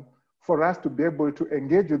platform for us to be able to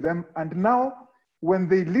engage with them. And now, when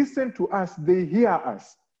they listen to us, they hear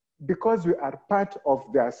us because we are part of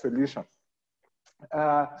their solution.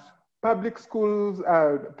 Public schools,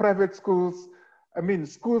 private schools, I mean,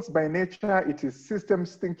 schools by nature, it is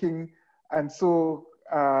systems thinking. And so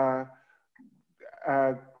I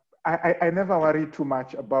never worry too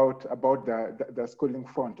much about the schooling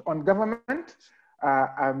front. On government,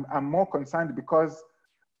 I'm more concerned because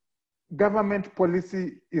government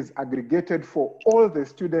policy is aggregated for all the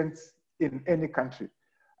students in any country.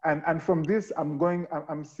 And from this,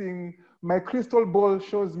 I'm seeing, my crystal ball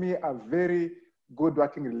shows me a very good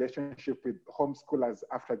working relationship with homeschoolers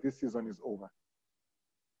after this season is over.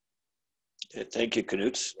 Okay, thank you,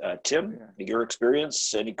 Knut. Tim, your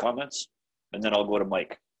experience, any comments? And then I'll go to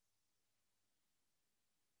Mike.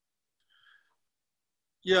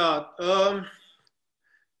 Yeah,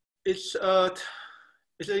 it's an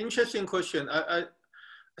interesting question. I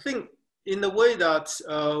think in the way that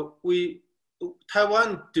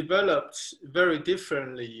Taiwan developed very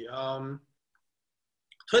differently.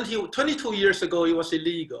 22 years ago, it was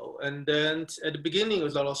illegal. And then at the beginning, it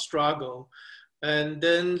was a lot of struggle. And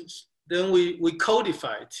then we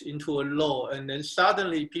codified into a law. And then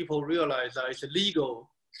suddenly people realized that it's a legal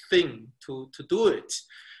thing to do it.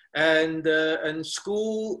 And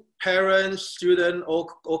school, parents, students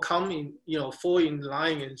all come in, fall in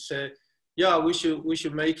line and say, yeah, we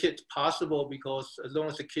should make it possible, because as long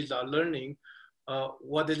as the kids are learning,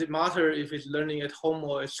 what does it matter if it's learning at home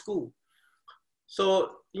or at school?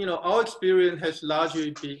 So, our experience has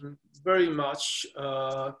largely been very much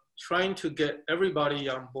trying to get everybody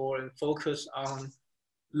on board and focus on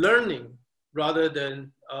learning rather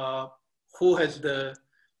than who has the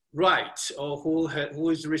right or who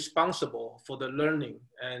is responsible for the learning,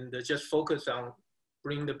 and just focus on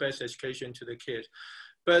bringing the best education to the kids.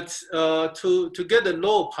 But to get the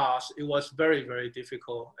law passed, it was very, very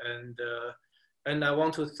difficult. And I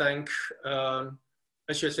want to thank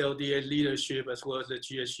HSLDA leadership as well as the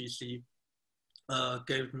GHEC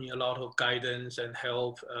gave me a lot of guidance and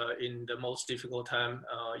help in the most difficult time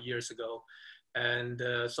years ago. And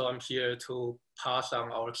so I'm here to pass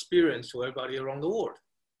on our experience to everybody around the world.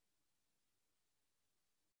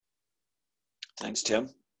 Thanks, Tim.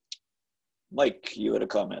 Mike, you had a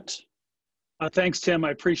comment. Thanks, Tim.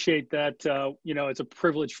 I appreciate that. It's a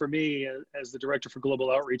privilege for me as the Director for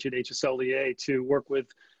Global Outreach at HSLDA to work with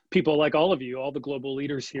people like all of you, all the global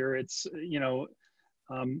leaders here. It's,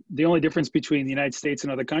 the only difference between the United States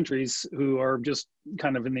and other countries who are just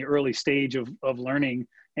kind of in the early stage of learning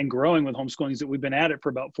and growing with homeschooling is that we've been at it for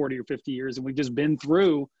about 40 or 50 years, and we've just been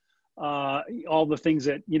through all the things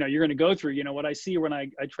that, you're going to go through. What I see when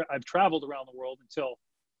I've traveled around the world until,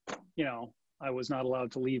 I was not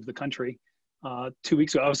allowed to leave the country. 2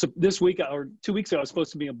 weeks ago, 2 weeks ago, I was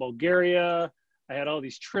supposed to be in Bulgaria. I had all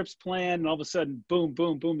these trips planned, and all of a sudden, boom,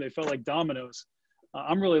 boom, boom, they felt like dominoes.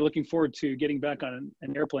 I'm really looking forward to getting back on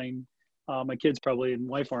an airplane. My kids probably and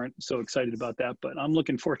wife aren't so excited about that, but I'm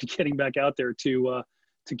looking forward to getting back out there to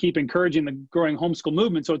keep encouraging the growing homeschool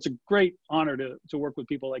movement. So it's a great honor to work with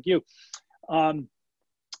people like you. On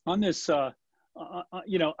this, I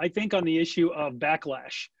think on the issue of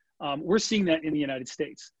backlash, we're seeing that in the United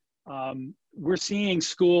States. We're seeing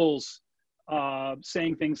schools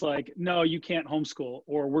saying things like, no, you can't homeschool,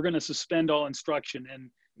 or we're going to suspend all instruction, and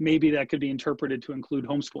maybe that could be interpreted to include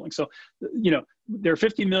homeschooling. So, there are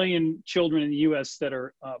 50 million children in the US that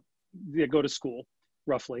go to school.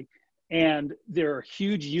 roughly. And there are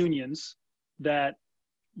huge unions that,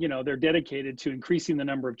 you know, they're dedicated to increasing the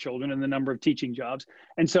number of children and the number of teaching jobs.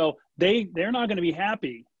 And so they're not going to be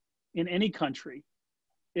happy in any country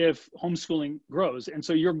if homeschooling grows. And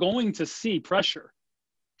so you're going to see pressure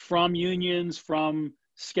from unions, from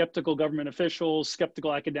skeptical government officials,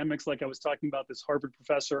 skeptical academics, like I was talking about this Harvard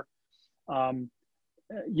professor.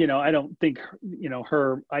 You know, I don't think, you know,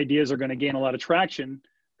 her ideas are going to gain a lot of traction.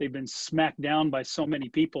 They've been smacked down by so many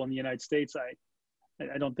people in the United States.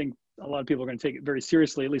 I don't think a lot of people are going to take it very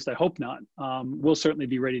seriously. At least I hope not. We'll certainly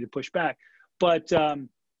be ready to push back. But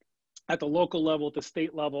at the local level, at the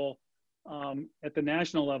state level, at the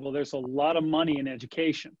national level, there's a lot of money in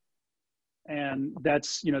education. And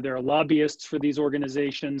that's, you know, there are lobbyists for these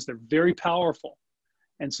organizations. They're very powerful.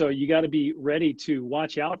 And so you got to be ready to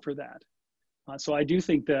watch out for that. So I do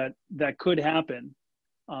think that that could happen.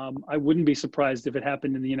 I wouldn't be surprised if it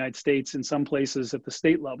happened in the United States in some places at the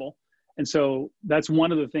state level. And so that's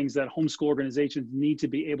one of the things that homeschool organizations need to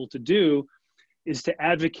be able to do, is to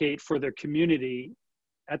advocate for their community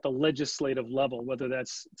at the legislative level, whether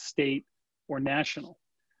that's state or national.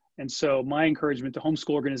 And so my encouragement to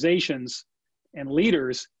homeschool organizations and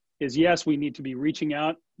leaders is, yes, we need to be reaching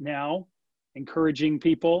out now, encouraging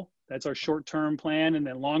people. That's our short-term plan. And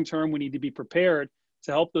then long-term, we need to be prepared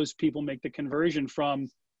to help those people make the conversion from,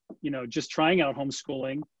 you know, just trying out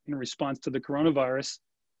homeschooling in response to the coronavirus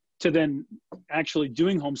to then actually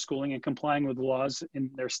doing homeschooling and complying with the laws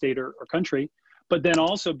in their state or country, but then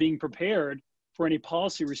also being prepared for any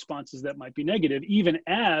policy responses that might be negative, even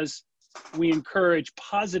as we encourage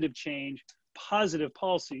positive change, positive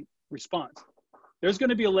policy response. There's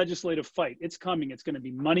going to be a legislative fight. It's coming. It's going to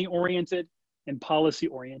be money-oriented and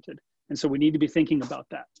policy-oriented. And so we need to be thinking about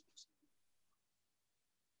that.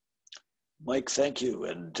 Mike, thank you.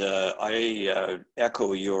 And I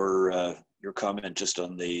echo your comment just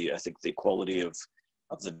on the, I think, the quality of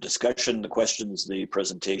the discussion, the questions, the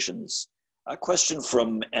presentations. A question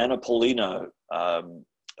from Anna Polina,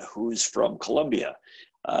 who's from Colombia.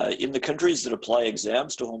 In the countries that apply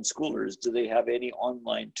exams to homeschoolers, do they have any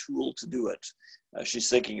online tool to do it? She's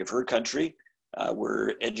thinking of her country,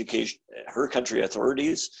 where her country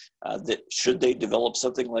authorities, that should they develop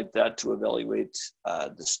something like that to evaluate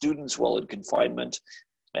the students while in confinement,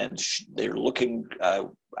 and they're looking,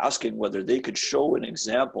 asking whether they could show an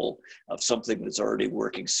example of something that's already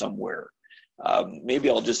working somewhere. Maybe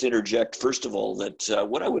I'll just interject, first of all, that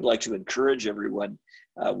what I would like to encourage everyone,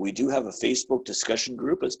 we do have a Facebook discussion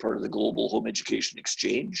group as part of the Global Home Education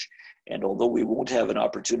Exchange. And although we won't have an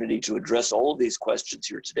opportunity to address all of these questions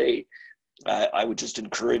here today, I would just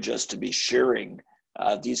encourage us to be sharing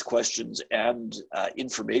these questions and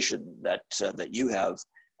information that you have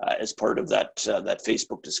as part of that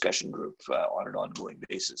Facebook discussion group on an ongoing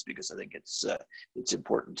basis, because I think it's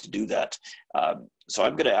important to do that. So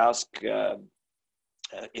I'm going to ask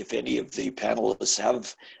if any of the panelists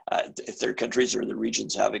have, if their countries or the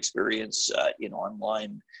regions have experience in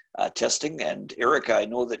online testing. And Erica, I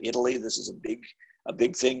know that Italy, this is a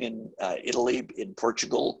big thing in Italy, in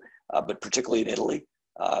Portugal, but particularly in Italy.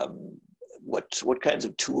 What kinds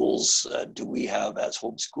of tools do we have as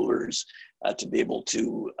homeschoolers to be able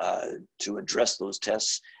to address those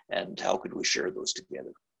tests, and how could we share those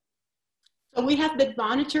together? So we have been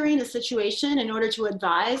monitoring the situation in order to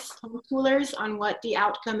advise homeschoolers on what the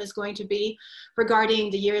outcome is going to be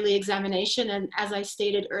regarding the yearly examination. And as I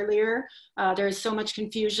stated earlier, there is so much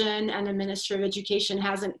confusion, and the Ministry of Education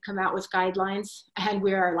hasn't come out with guidelines, and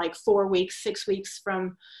we are like 4 weeks, 6 weeks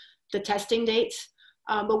from the testing dates.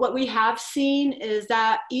 But what we have seen is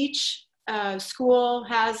that each school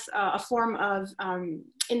has a form of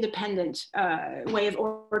independent way of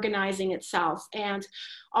organizing itself. And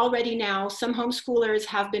already now, some homeschoolers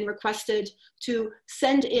have been requested to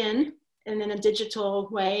send in a digital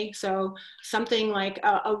way. So something like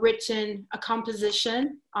a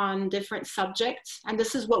composition on different subjects. And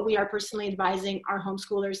this is what we are personally advising our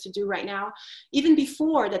homeschoolers to do right now. Even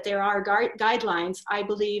before that there are guidelines, I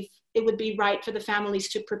believe it would be right for the families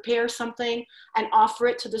to prepare something and offer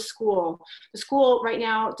it to the school. The school right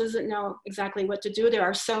now doesn't know exactly what to do. There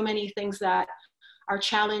are so many things that are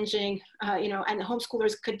challenging, you know, and the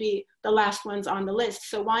homeschoolers could be the last ones on the list.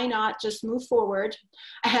 So why not just move forward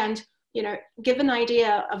and, you know, give an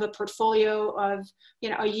idea of a portfolio of, you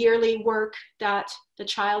know, a yearly work that the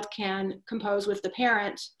child can compose with the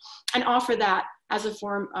parent, and offer that as a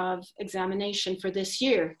form of examination for this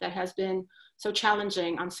year that has been so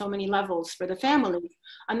challenging on so many levels for the family.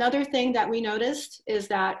 Another thing that we noticed is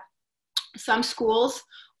that some schools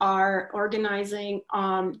are organizing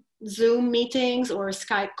Zoom meetings or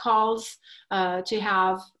Skype calls to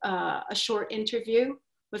have a short interview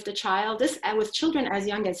with the child, with children as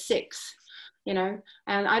young as 6, you know,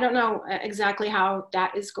 and I don't know exactly how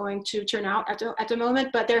that is going to turn out at the moment,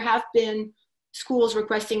 but there have been schools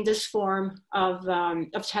requesting this form of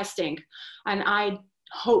testing, and I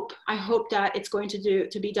hope that it's going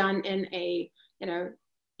to be done in a, you know,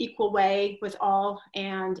 equal way with all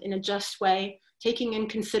and in a just way, taking in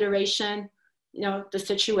consideration, you know, the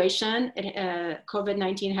situation.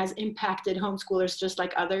 COVID-19 has impacted homeschoolers just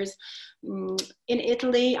like others. In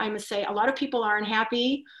Italy, I must say, a lot of people aren't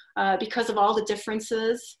happy because of all the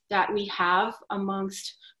differences that we have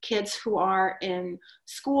amongst kids who are in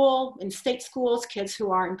school, in state schools, kids who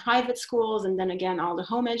are in private schools, and then again, all the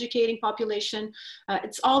home educating population.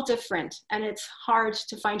 It's all different, and it's hard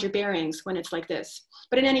to find your bearings when it's like this.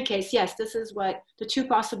 But in any case, yes, this is what the 2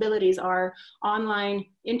 possibilities are: online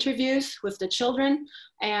interviews with the children,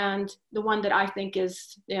 and the one that I think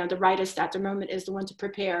is, you know, the rightest at the moment is the one to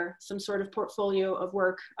prepare some sort of portfolio of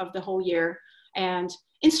work of the whole year and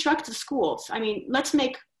instruct the schools. I mean, let's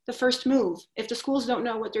make the first move. If the schools don't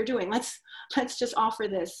know what they're doing, let's just offer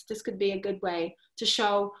this. This could be a good way to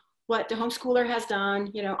show what the homeschooler has done,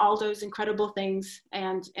 you know, all those incredible things,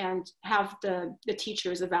 and have the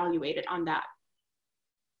teachers evaluate it on that.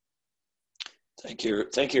 Thank you,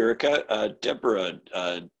 Erica. Deborah,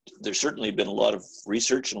 there's certainly been a lot of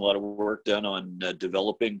research and a lot of work done on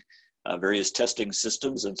developing various testing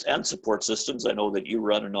systems and support systems. I know that you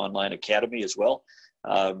run an online academy as well.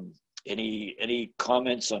 Any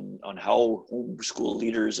comments on how homeschool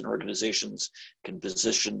leaders and organizations can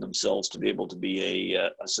position themselves to be able to be a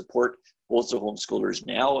support both to homeschoolers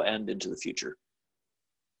now and into the future?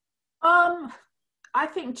 I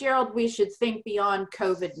think, Gerald, we should think beyond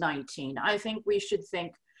COVID-19. I think we should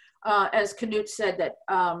think, as Knut said, that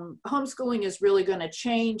homeschooling is really going to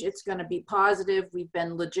change. It's going to be positive. We've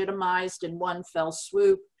been legitimized in one fell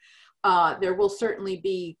swoop. There will certainly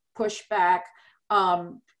be pushback.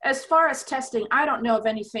 As far as testing, I don't know of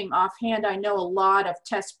anything offhand. I know a lot of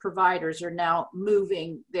test providers are now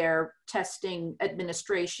moving their testing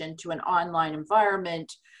administration to an online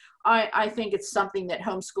environment. I think it's something that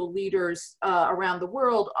homeschool leaders around the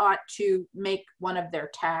world ought to make one of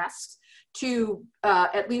their tasks, to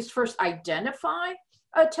at least first identify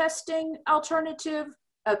a testing alternative,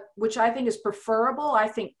 which I think is preferable. I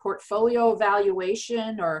think portfolio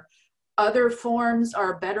evaluation or other forms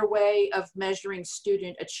are a better way of measuring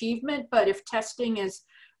student achievement. But if testing is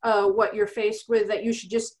what you're faced with, that you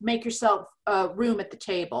should just make yourself room at the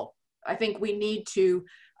table. I think we need to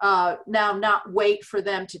now not wait for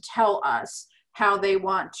them to tell us how they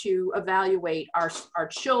want to evaluate our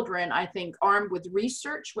children. I think armed with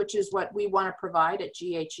research, which is what we want to provide at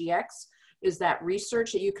GHEX, is that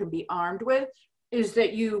research that you can be armed with, is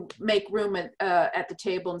that you make room at the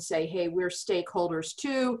table and say, hey, we're stakeholders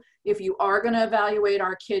too. If you are going to evaluate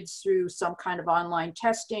our kids through some kind of online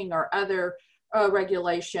testing or other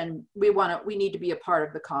regulation, we need to be a part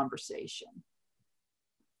of the conversation.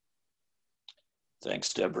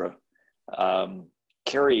 Thanks, Deborah.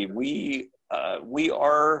 Carrie, we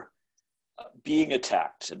are being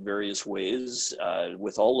attacked in various ways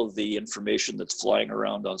with all of the information that's flying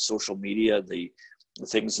around on social media, the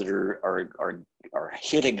things that are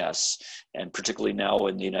hitting us, and particularly now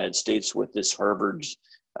in the United States with this Harvard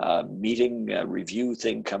meeting review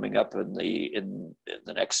thing coming up in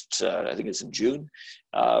the next, I think it's in June.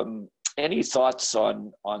 Any thoughts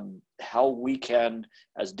on how we can,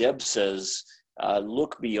 as Deb says,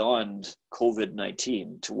 look beyond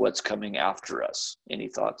COVID-19 to what's coming after us? Any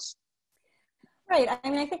thoughts? Right. I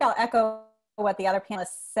mean, I think I'll echo what the other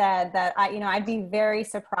panelists said, that I'd be very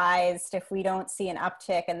surprised if we don't see an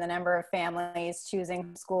uptick in the number of families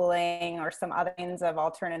choosing schooling or some other kinds of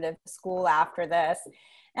alternative school after this.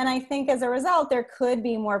 And I think as a result, there could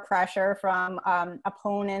be more pressure from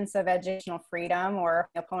opponents of educational freedom, or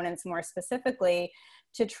opponents more specifically,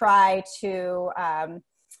 to try to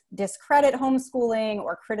discredit homeschooling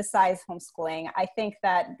or criticize homeschooling. I think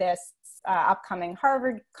that this upcoming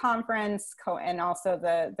Harvard conference and also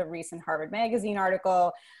the recent Harvard Magazine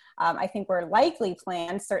article, I think were likely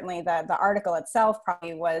planned. Certainly the article itself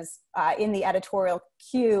probably was in the editorial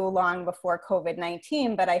queue long before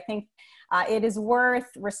COVID-19, but I think it is worth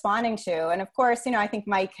responding to. And of course, I think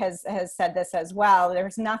Mike has said this as well.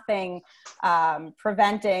 There's nothing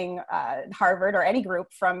preventing Harvard or any group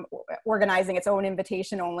from organizing its own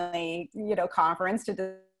invitation-only, conference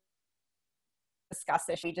to discuss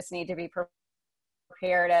this. We just need to be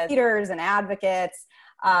prepared as leaders and advocates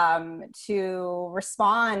to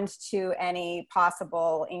respond to any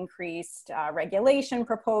possible increased regulation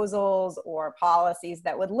proposals or policies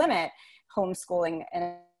that would limit homeschooling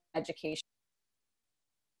and education.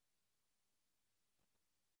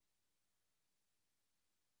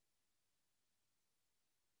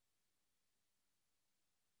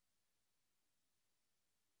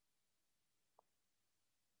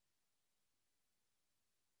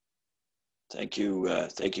 Thank you,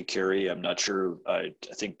 Carrie. I'm not sure. I'm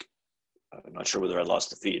not sure whether I lost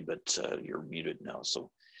the feed, but you're muted now.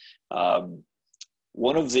 So,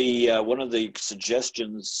 one of the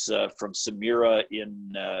suggestions from Samira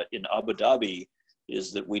in Abu Dhabi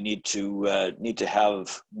is that we need to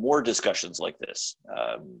have more discussions like this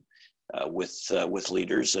with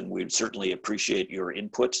leaders, and we'd certainly appreciate your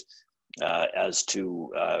input as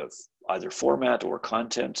to either format or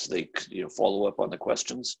content. They follow up on the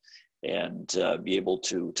questions, and be able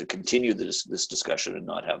to continue this discussion and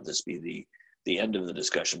not have this be the end of the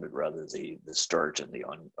discussion, but rather the start and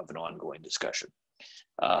of an ongoing discussion.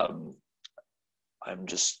 I'm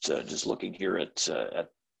just looking here at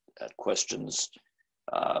questions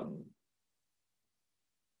that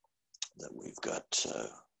we've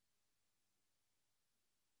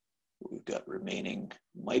got remaining.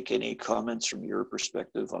 Mike, any comments from your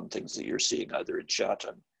perspective on things that you're seeing either in chat?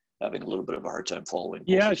 I'm having a little bit of a hard time following.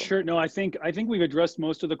 Yeah, sure. No, I think we've addressed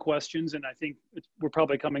most of the questions, and I think we're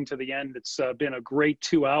probably coming to the end. It's been a great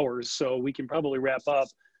 2 hours, so we can probably wrap up.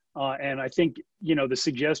 And I think the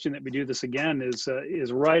suggestion that we do this again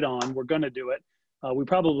is right on. We're going to do it. We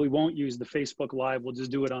probably won't use the Facebook Live. We'll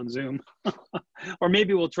just do it on Zoom, or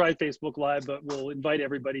maybe we'll try Facebook Live, but we'll invite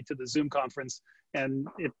everybody to the Zoom conference. And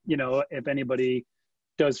if anybody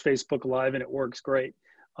does Facebook Live and it works, great.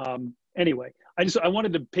 Anyway, I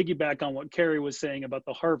wanted to piggyback on what Carrie was saying about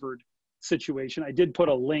the Harvard situation. I did put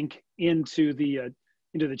a link into the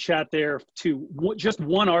chat there to just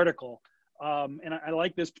one article, and I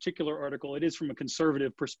like this particular article. It is from a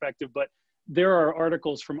conservative perspective, but there are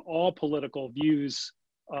articles from all political views,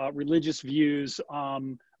 religious views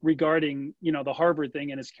regarding the Harvard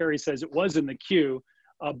thing. And as Carrie says, it was in the queue,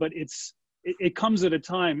 but it comes at a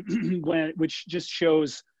time which just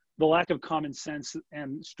shows the lack of common sense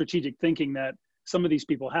and strategic thinking that some of these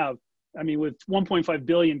people have. I mean, with 1.5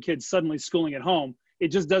 billion kids suddenly schooling at home, it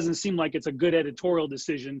just doesn't seem like it's a good editorial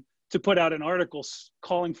decision to put out an article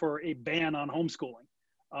calling for a ban on homeschooling.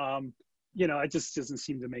 It just doesn't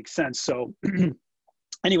seem to make sense. So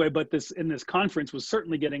anyway, but this conference was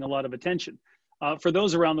certainly getting a lot of attention. For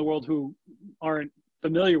those around the world who aren't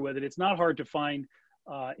familiar with it, it's not hard to find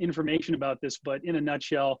information about this, but in a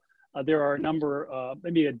nutshell, there are a number,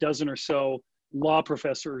 maybe a dozen or so law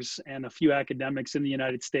professors and a few academics in the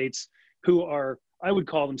United States who are, I would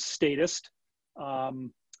call them statist.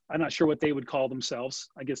 I'm not sure what they would call themselves.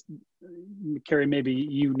 I guess, Carrie, maybe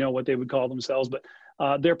you know what they would call themselves, but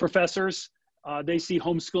they're professors. They see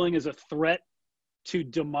homeschooling as a threat to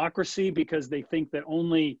democracy because they think that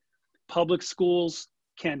only public schools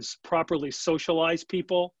can properly socialize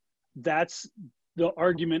people. That's the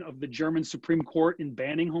argument of the German Supreme Court in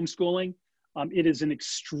banning homeschooling. It is an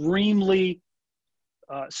extremely,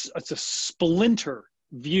 it's a splinter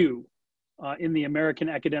view in the American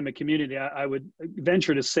academic community. I would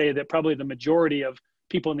venture to say that probably the majority of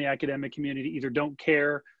people in the academic community either don't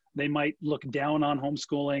care, they might look down on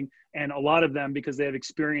homeschooling, and a lot of them, because they have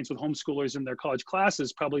experience with homeschoolers in their college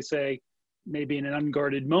classes, probably say, maybe in an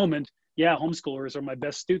unguarded moment, yeah, homeschoolers are my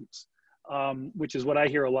best students. Which is what I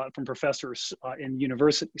hear a lot from professors in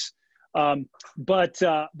universities. But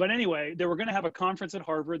anyway, they were going to have a conference at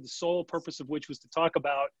Harvard, the sole purpose of which was to talk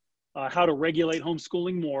about how to regulate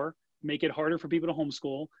homeschooling more, make it harder for people to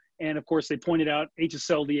homeschool. And of course, they pointed out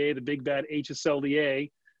HSLDA, the big bad HSLDA,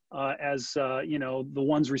 as the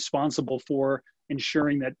ones responsible for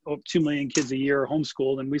ensuring that 2 million kids a year are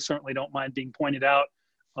homeschooled. And we certainly don't mind being pointed out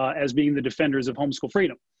as being the defenders of homeschool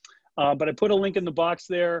freedom. But I put a link in the box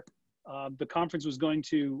there. The conference was going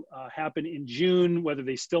to happen in June. Whether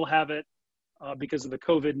they still have it because of the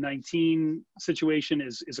COVID-19 situation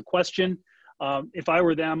is a question. If I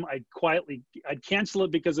were them, I'd cancel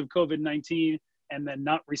it because of COVID-19 and then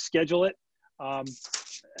not reschedule it.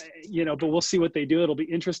 But we'll see what they do. It'll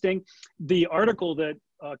be interesting. The article that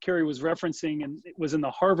Carrie was referencing, and it was in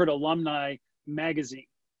the Harvard Alumni magazine.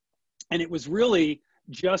 And it was really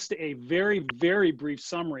just a very, very brief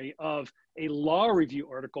summary of a law review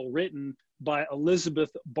article written by Elizabeth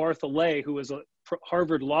Bartholet, who is a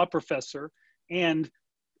Harvard law professor and,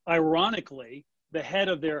 ironically, the head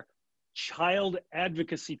of their child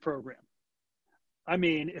advocacy program. I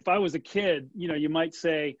mean, if I was a kid, you might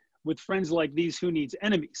say, with friends like these, who needs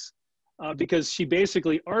enemies? because she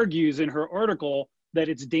basically argues in her article that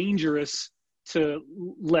it's dangerous to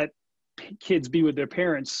let kids be with their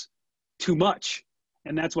parents too much.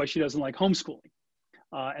 And that's why she doesn't like homeschooling.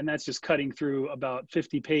 And that's just cutting through about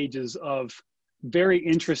 50 pages of very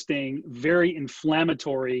interesting, very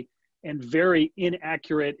inflammatory, and very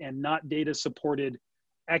inaccurate and not data supported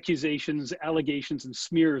accusations, allegations, and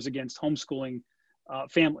smears against homeschooling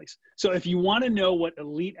families. So if you want to know what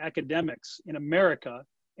elite academics in America,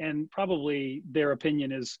 and probably their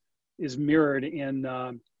opinion is mirrored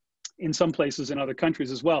in some places in other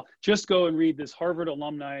countries as well, just go and read this Harvard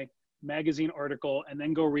Alumni Magazine article, and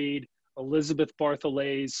then go read Elizabeth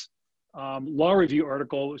Bartholet's law review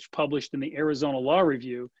article, which was published in the Arizona Law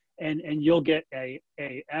Review, and you'll get a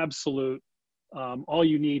absolute all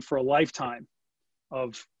you need for a lifetime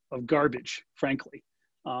of garbage, frankly.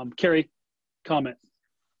 Carrie, comment.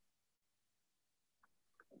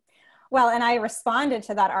 Well, and I responded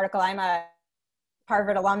to that article. I'm a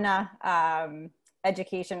Harvard alumna,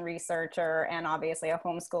 education researcher, and obviously a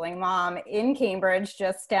homeschooling mom in Cambridge,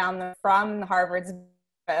 just down from Harvard's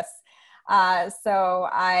campus. So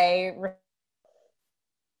I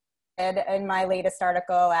in my latest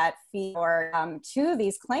article at to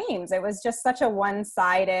these claims. It was just such a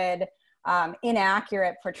one-sided,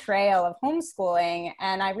 inaccurate portrayal of homeschooling,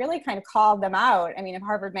 and I really kind of called them out. I mean,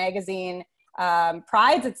 Harvard Magazine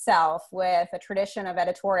prides itself with a tradition of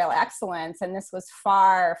editorial excellence, and this was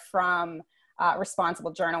far from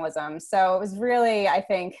responsible journalism. So it was really, I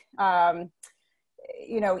think,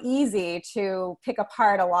 easy to pick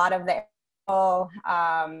apart a lot of the, a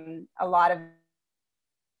lot of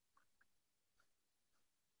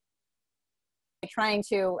trying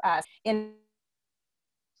to in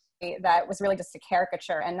that was really just a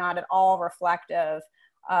caricature and not at all reflective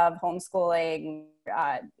of homeschooling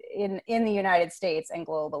in the United States and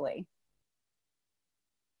globally.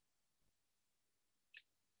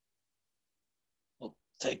 Well,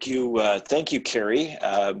 thank you, Carrie.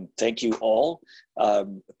 Thank you all.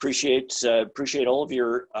 Appreciate all of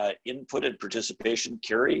your input and participation,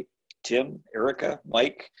 Carrie, Tim, Erica,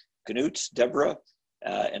 Mike, Knut, Deborah,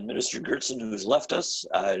 and Minister Gertsen, who's left us.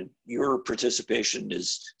 Your participation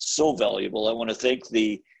is so valuable. I want to thank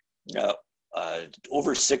the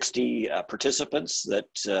over 60 participants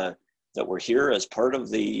that were here as part of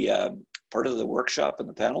the workshop and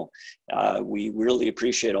the panel. We really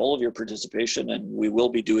appreciate all of your participation, and we will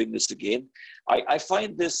be doing this again. I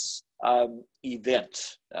find this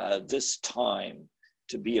event, this time,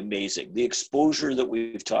 to be amazing. The exposure that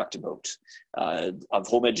we've talked about of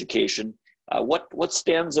home education. What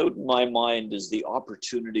stands out in my mind is the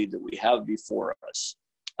opportunity that we have before us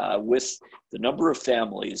with the number of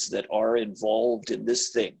families that are involved in this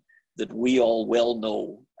thing that we all well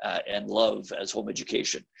know and love as home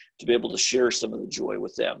education, to be able to share some of the joy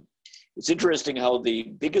with them. It's interesting how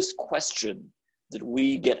the biggest question that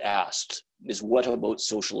we get asked is, what about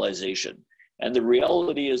socialization? And the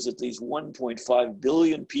reality is that these 1.5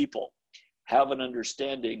 billion people have an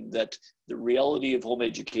understanding that the reality of home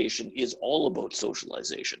education is all about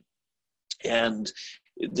socialization. And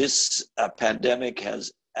this pandemic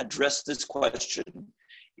has addressed this question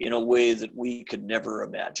in a way that we could never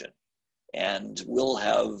imagine, and will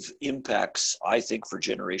have impacts, I think, for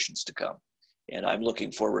generations to come. And I'm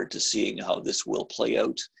looking forward to seeing how this will play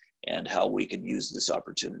out and how we can use this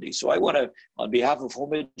opportunity. So I want to, on behalf of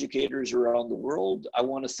home educators around the world, I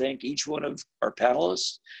want to thank each one of our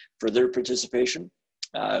panelists for their participation,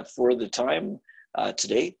 for the time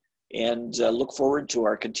today, and look forward to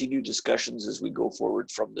our continued discussions as we go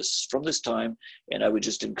forward from this time. And I would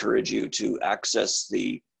just encourage you to access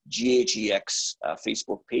the GHEX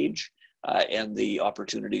Facebook page and the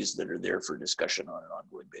opportunities that are there for discussion on an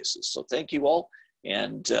ongoing basis. So thank you all.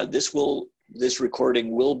 And this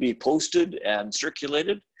recording will be posted and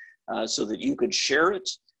circulated so that you can share it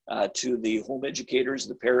to the home educators,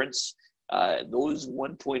 the parents, those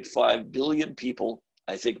 1.5 billion people.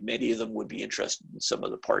 I think many of them would be interested in some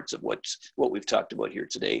of the parts of what we've talked about here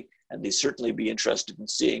today, and they certainly be interested in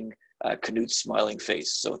seeing Knut's smiling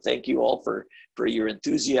face. So thank you all for your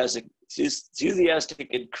enthusiastic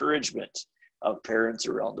encouragement of parents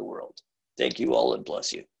around the world. Thank you all, and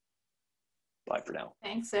bless you. Bye for now.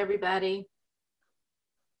 Thanks, everybody.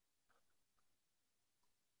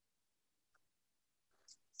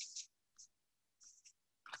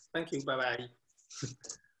 Thank you. Bye-bye.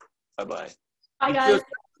 Bye-bye. Bye, guys.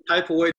 Type away